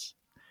laws.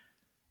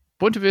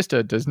 Boonta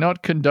Vista does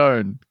not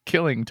condone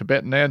killing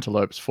Tibetan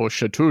antelopes for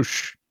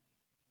chatouche.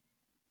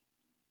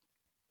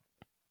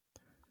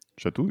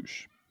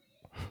 Chatouche.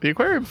 The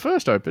aquarium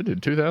first opened in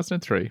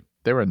 2003.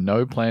 There are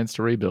no plans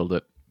to rebuild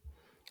it.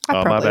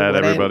 My bad,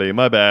 everybody.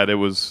 My bad. It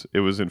was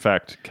in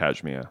fact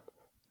cashmere.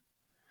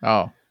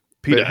 Oh.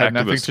 PETA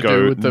activists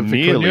go with the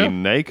nearly vicuña?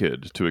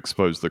 naked to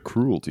expose the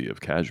cruelty of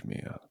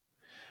cashmere.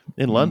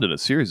 In London, a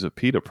series of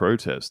PETA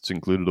protests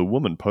included a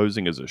woman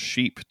posing as a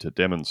sheep to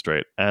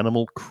demonstrate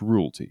animal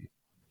cruelty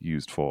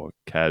used for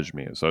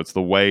cashmere. So it's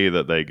the way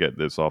that they get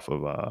this off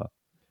of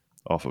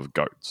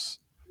goats.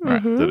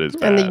 Mm-hmm. That is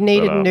bad. And they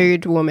need a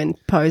nude woman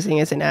posing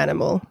as an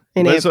animal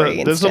in every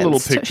instance. There's a little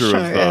picture to show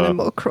of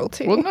animal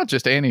cruelty. Well, not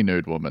just any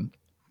nude woman.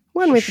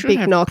 One with Should big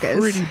have knockers.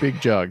 Pretty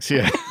big jugs,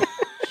 yeah.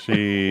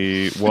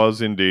 She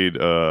was indeed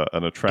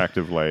an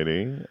attractive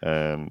lady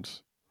and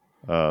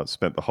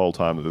spent the whole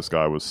time that this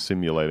guy was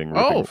simulating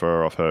ripping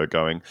fur off her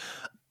going,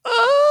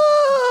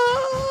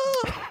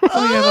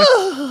 like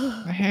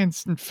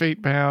hands and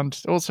feet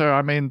bound. Also,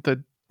 I mean,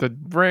 the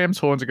ram's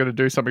horns are going to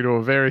do something to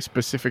a very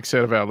specific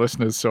set of our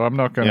listeners, so I'm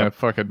not going to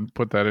fucking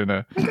put that in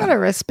a... I got to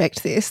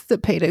respect this, the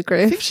Peter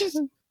Griff. I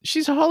think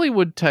she's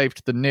Hollywood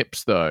taped the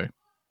nips, though,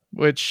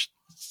 which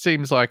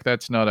seems like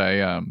that's not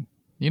a...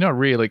 You're not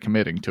really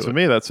committing to it. To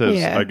me, that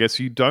says, I guess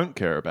you don't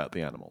care about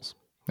the animals.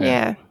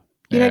 Yeah.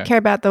 You don't care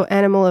about the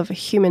animal of a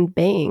human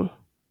being.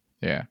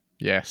 Yeah.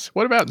 Yes.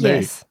 What about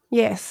me?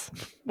 Yes.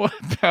 What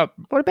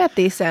about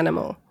this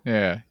animal?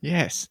 Yeah.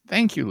 Yes.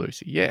 Thank you,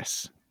 Lucy.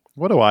 Yes.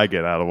 What do I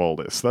get out of all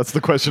this? That's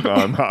the question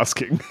I'm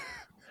asking.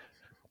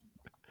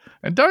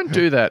 And don't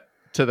do that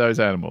to those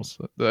animals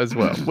as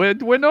well.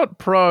 We're not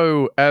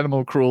pro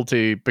animal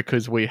cruelty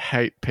because we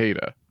hate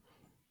Peter.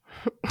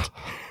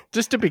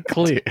 Just to be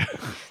clear.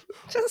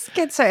 Just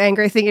get so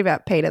angry thinking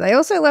about Peter. They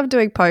also love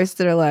doing posts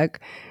that are like,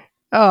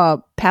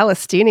 oh,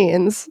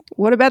 Palestinians.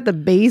 What about the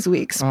bees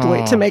we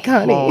exploit to make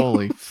honey?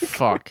 Holy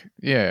fuck.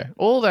 Yeah.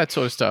 All that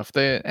sort of stuff.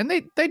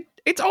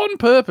 It's on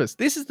purpose.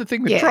 This is the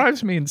thing that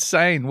drives me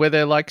insane, where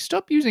they're like,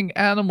 stop using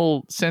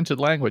animal-centered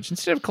language.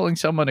 Instead of calling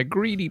someone a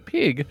greedy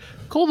pig,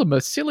 call them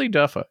a silly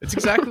duffer. It's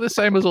exactly the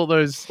same as all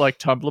those like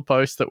Tumblr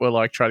posts that were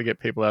like trying to get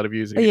people out of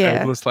using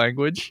ableist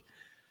language.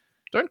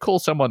 Don't call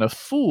someone a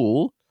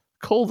fool.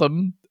 Call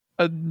them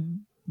a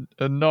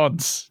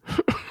nonce.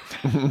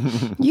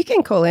 You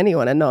can call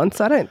anyone a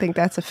nonce. I don't think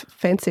that's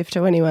offensive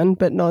to anyone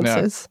but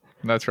nonces.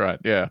 No, that's right,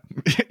 yeah.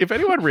 If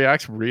anyone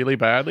reacts really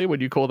badly when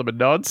you call them a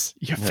nonce,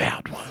 you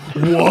found one.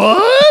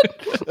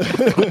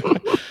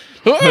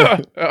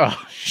 What?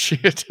 Oh,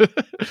 shit.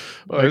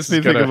 Makes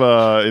me think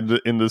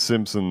of in The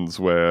Simpsons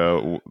where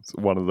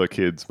one of the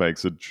kids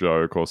makes a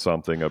joke or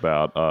something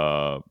about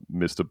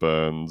Mr.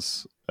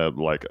 Burns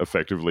like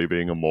effectively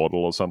being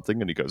immortal or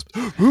something, and he goes,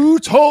 "Who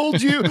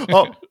told you?"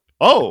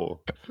 Oh,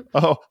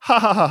 ha ha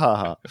ha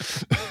ha.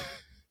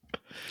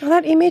 Oh,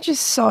 that image is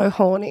so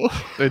horny.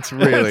 It's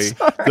really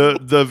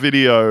the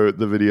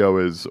video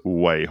is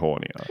way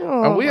hornier.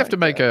 And we have to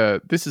make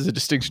this is a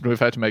distinction we've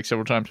had to make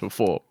several times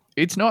before.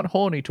 It's not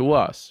horny to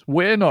us.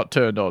 We're not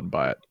turned on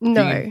by it.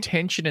 No. The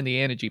intention and the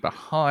energy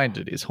behind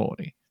it is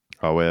horny.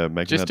 Oh, we're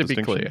making just that to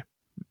be clear.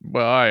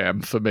 Well, I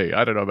am for me.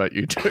 I don't know about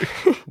you two.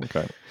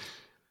 Okay.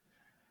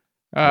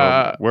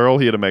 Well, we're all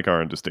here to make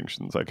our own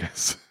distinctions, I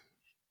guess.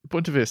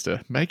 Boonta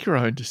Vista, make your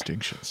own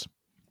distinctions.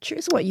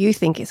 Choose what you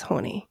think is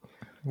horny.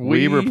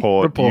 We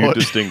report, you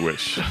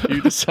distinguish.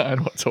 You decide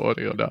what's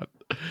horny or not.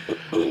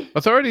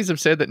 Authorities have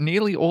said that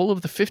nearly all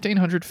of the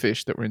 1,500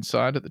 fish that were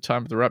inside at the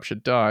time of the rupture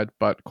died,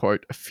 but,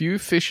 quote, a few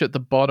fish at the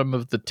bottom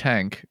of the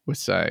tank were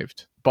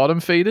saved. Bottom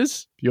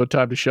feeders, your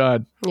time to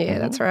shine. Yeah,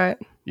 that's right.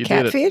 You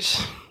Catfish,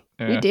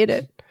 did it. You did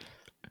it.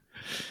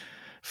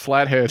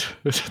 Flathead.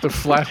 The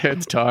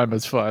flathead's time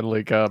has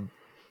finally come.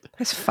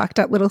 Those fucked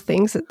up little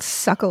things that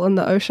suckle on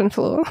the ocean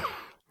floor.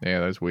 Yeah,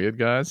 those weird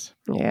guys.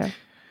 Yeah.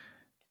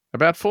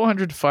 About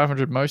 400 to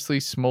 500 mostly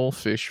small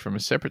fish from a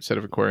separate set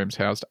of aquariums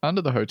housed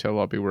under the hotel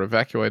lobby were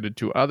evacuated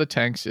to other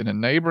tanks in a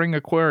neighbouring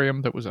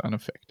aquarium that was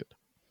unaffected.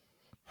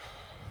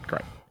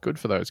 Great. Good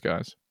for those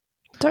guys.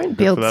 Don't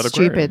build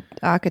stupid,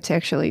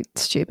 architecturally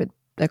stupid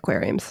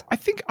aquariums. I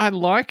think I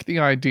like the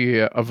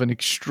idea of an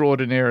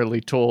extraordinarily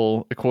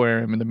tall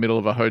aquarium in the middle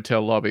of a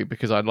hotel lobby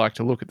because I'd like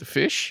to look at the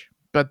fish,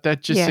 but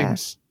that just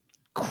seems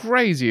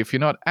crazy if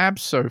you're not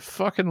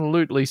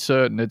abso-fucking-lutely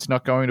certain it's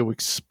not going to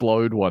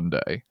explode one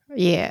day.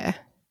 Yeah.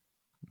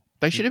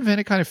 They should invent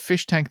a kind of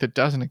fish tank that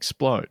doesn't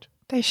explode.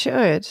 They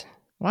should.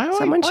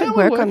 Someone should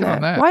work on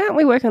that. Why aren't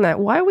we working on that?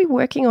 Why are we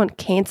working on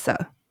cancer?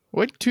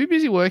 We're too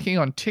busy working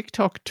on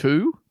TikTok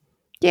too.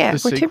 Yeah,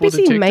 we're too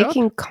busy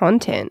making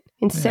content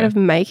instead of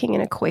making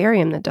an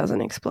aquarium that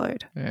doesn't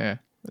explode. Yeah.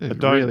 I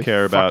don't really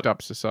care about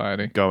up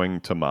society.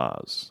 Going to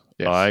Mars.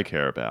 Yes. I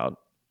care about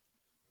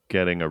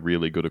getting a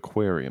really good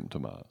aquarium to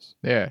Mars.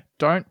 Yeah.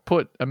 Don't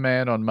put a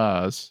man on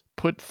Mars.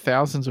 Put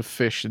thousands of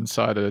fish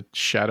inside a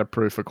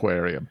shatterproof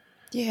aquarium.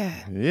 Yeah.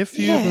 If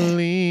you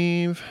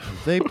believe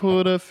they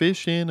put a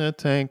fish in a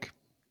tank.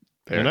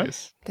 There it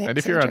is. And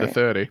if you're under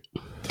 30.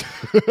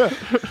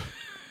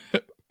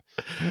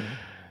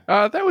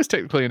 That was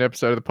technically an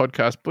episode of the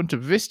podcast Boonta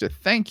Vista.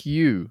 Thank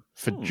you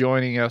for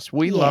joining us.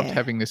 We loved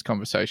having this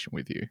conversation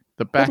with you.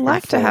 I'd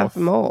like to have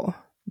more.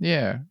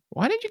 Yeah.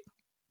 Why don't you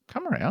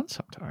come around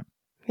sometime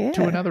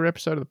to another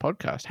episode of the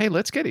podcast? Hey,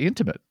 let's get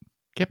intimate.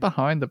 Get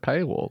behind the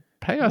paywall.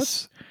 Pay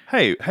us.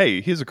 Hey,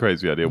 here's a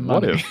crazy idea.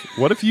 Money.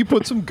 What if you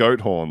put some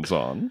goat horns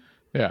on?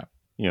 Yeah.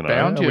 You know,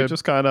 and we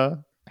just kind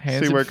of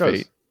see where it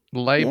goes.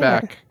 Lay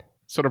back,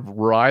 sort of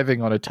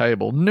writhing on a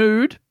table.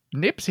 Nude.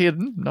 Nips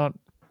hidden. Not...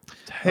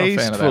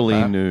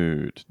 Tastefully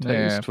nude.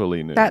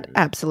 Tastefully nude. That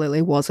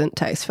absolutely wasn't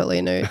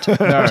tastefully nude,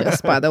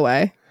 just by the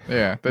way.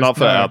 Yeah. Not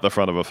for out the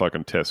front of a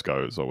fucking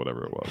Tesco's or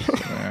whatever it was.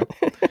 Yeah.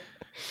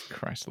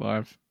 Christ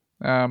alive.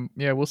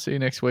 We'll see you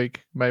next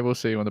week. Maybe we'll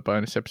see you on the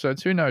bonus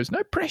episodes. Who knows?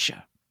 No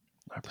pressure.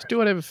 Just do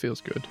whatever feels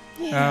good.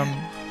 Yeah.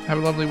 Have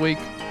a lovely week.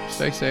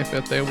 Stay safe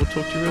out there. We'll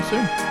talk to you real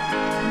soon.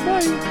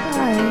 Bye.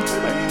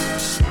 Bye.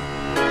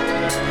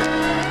 Bye.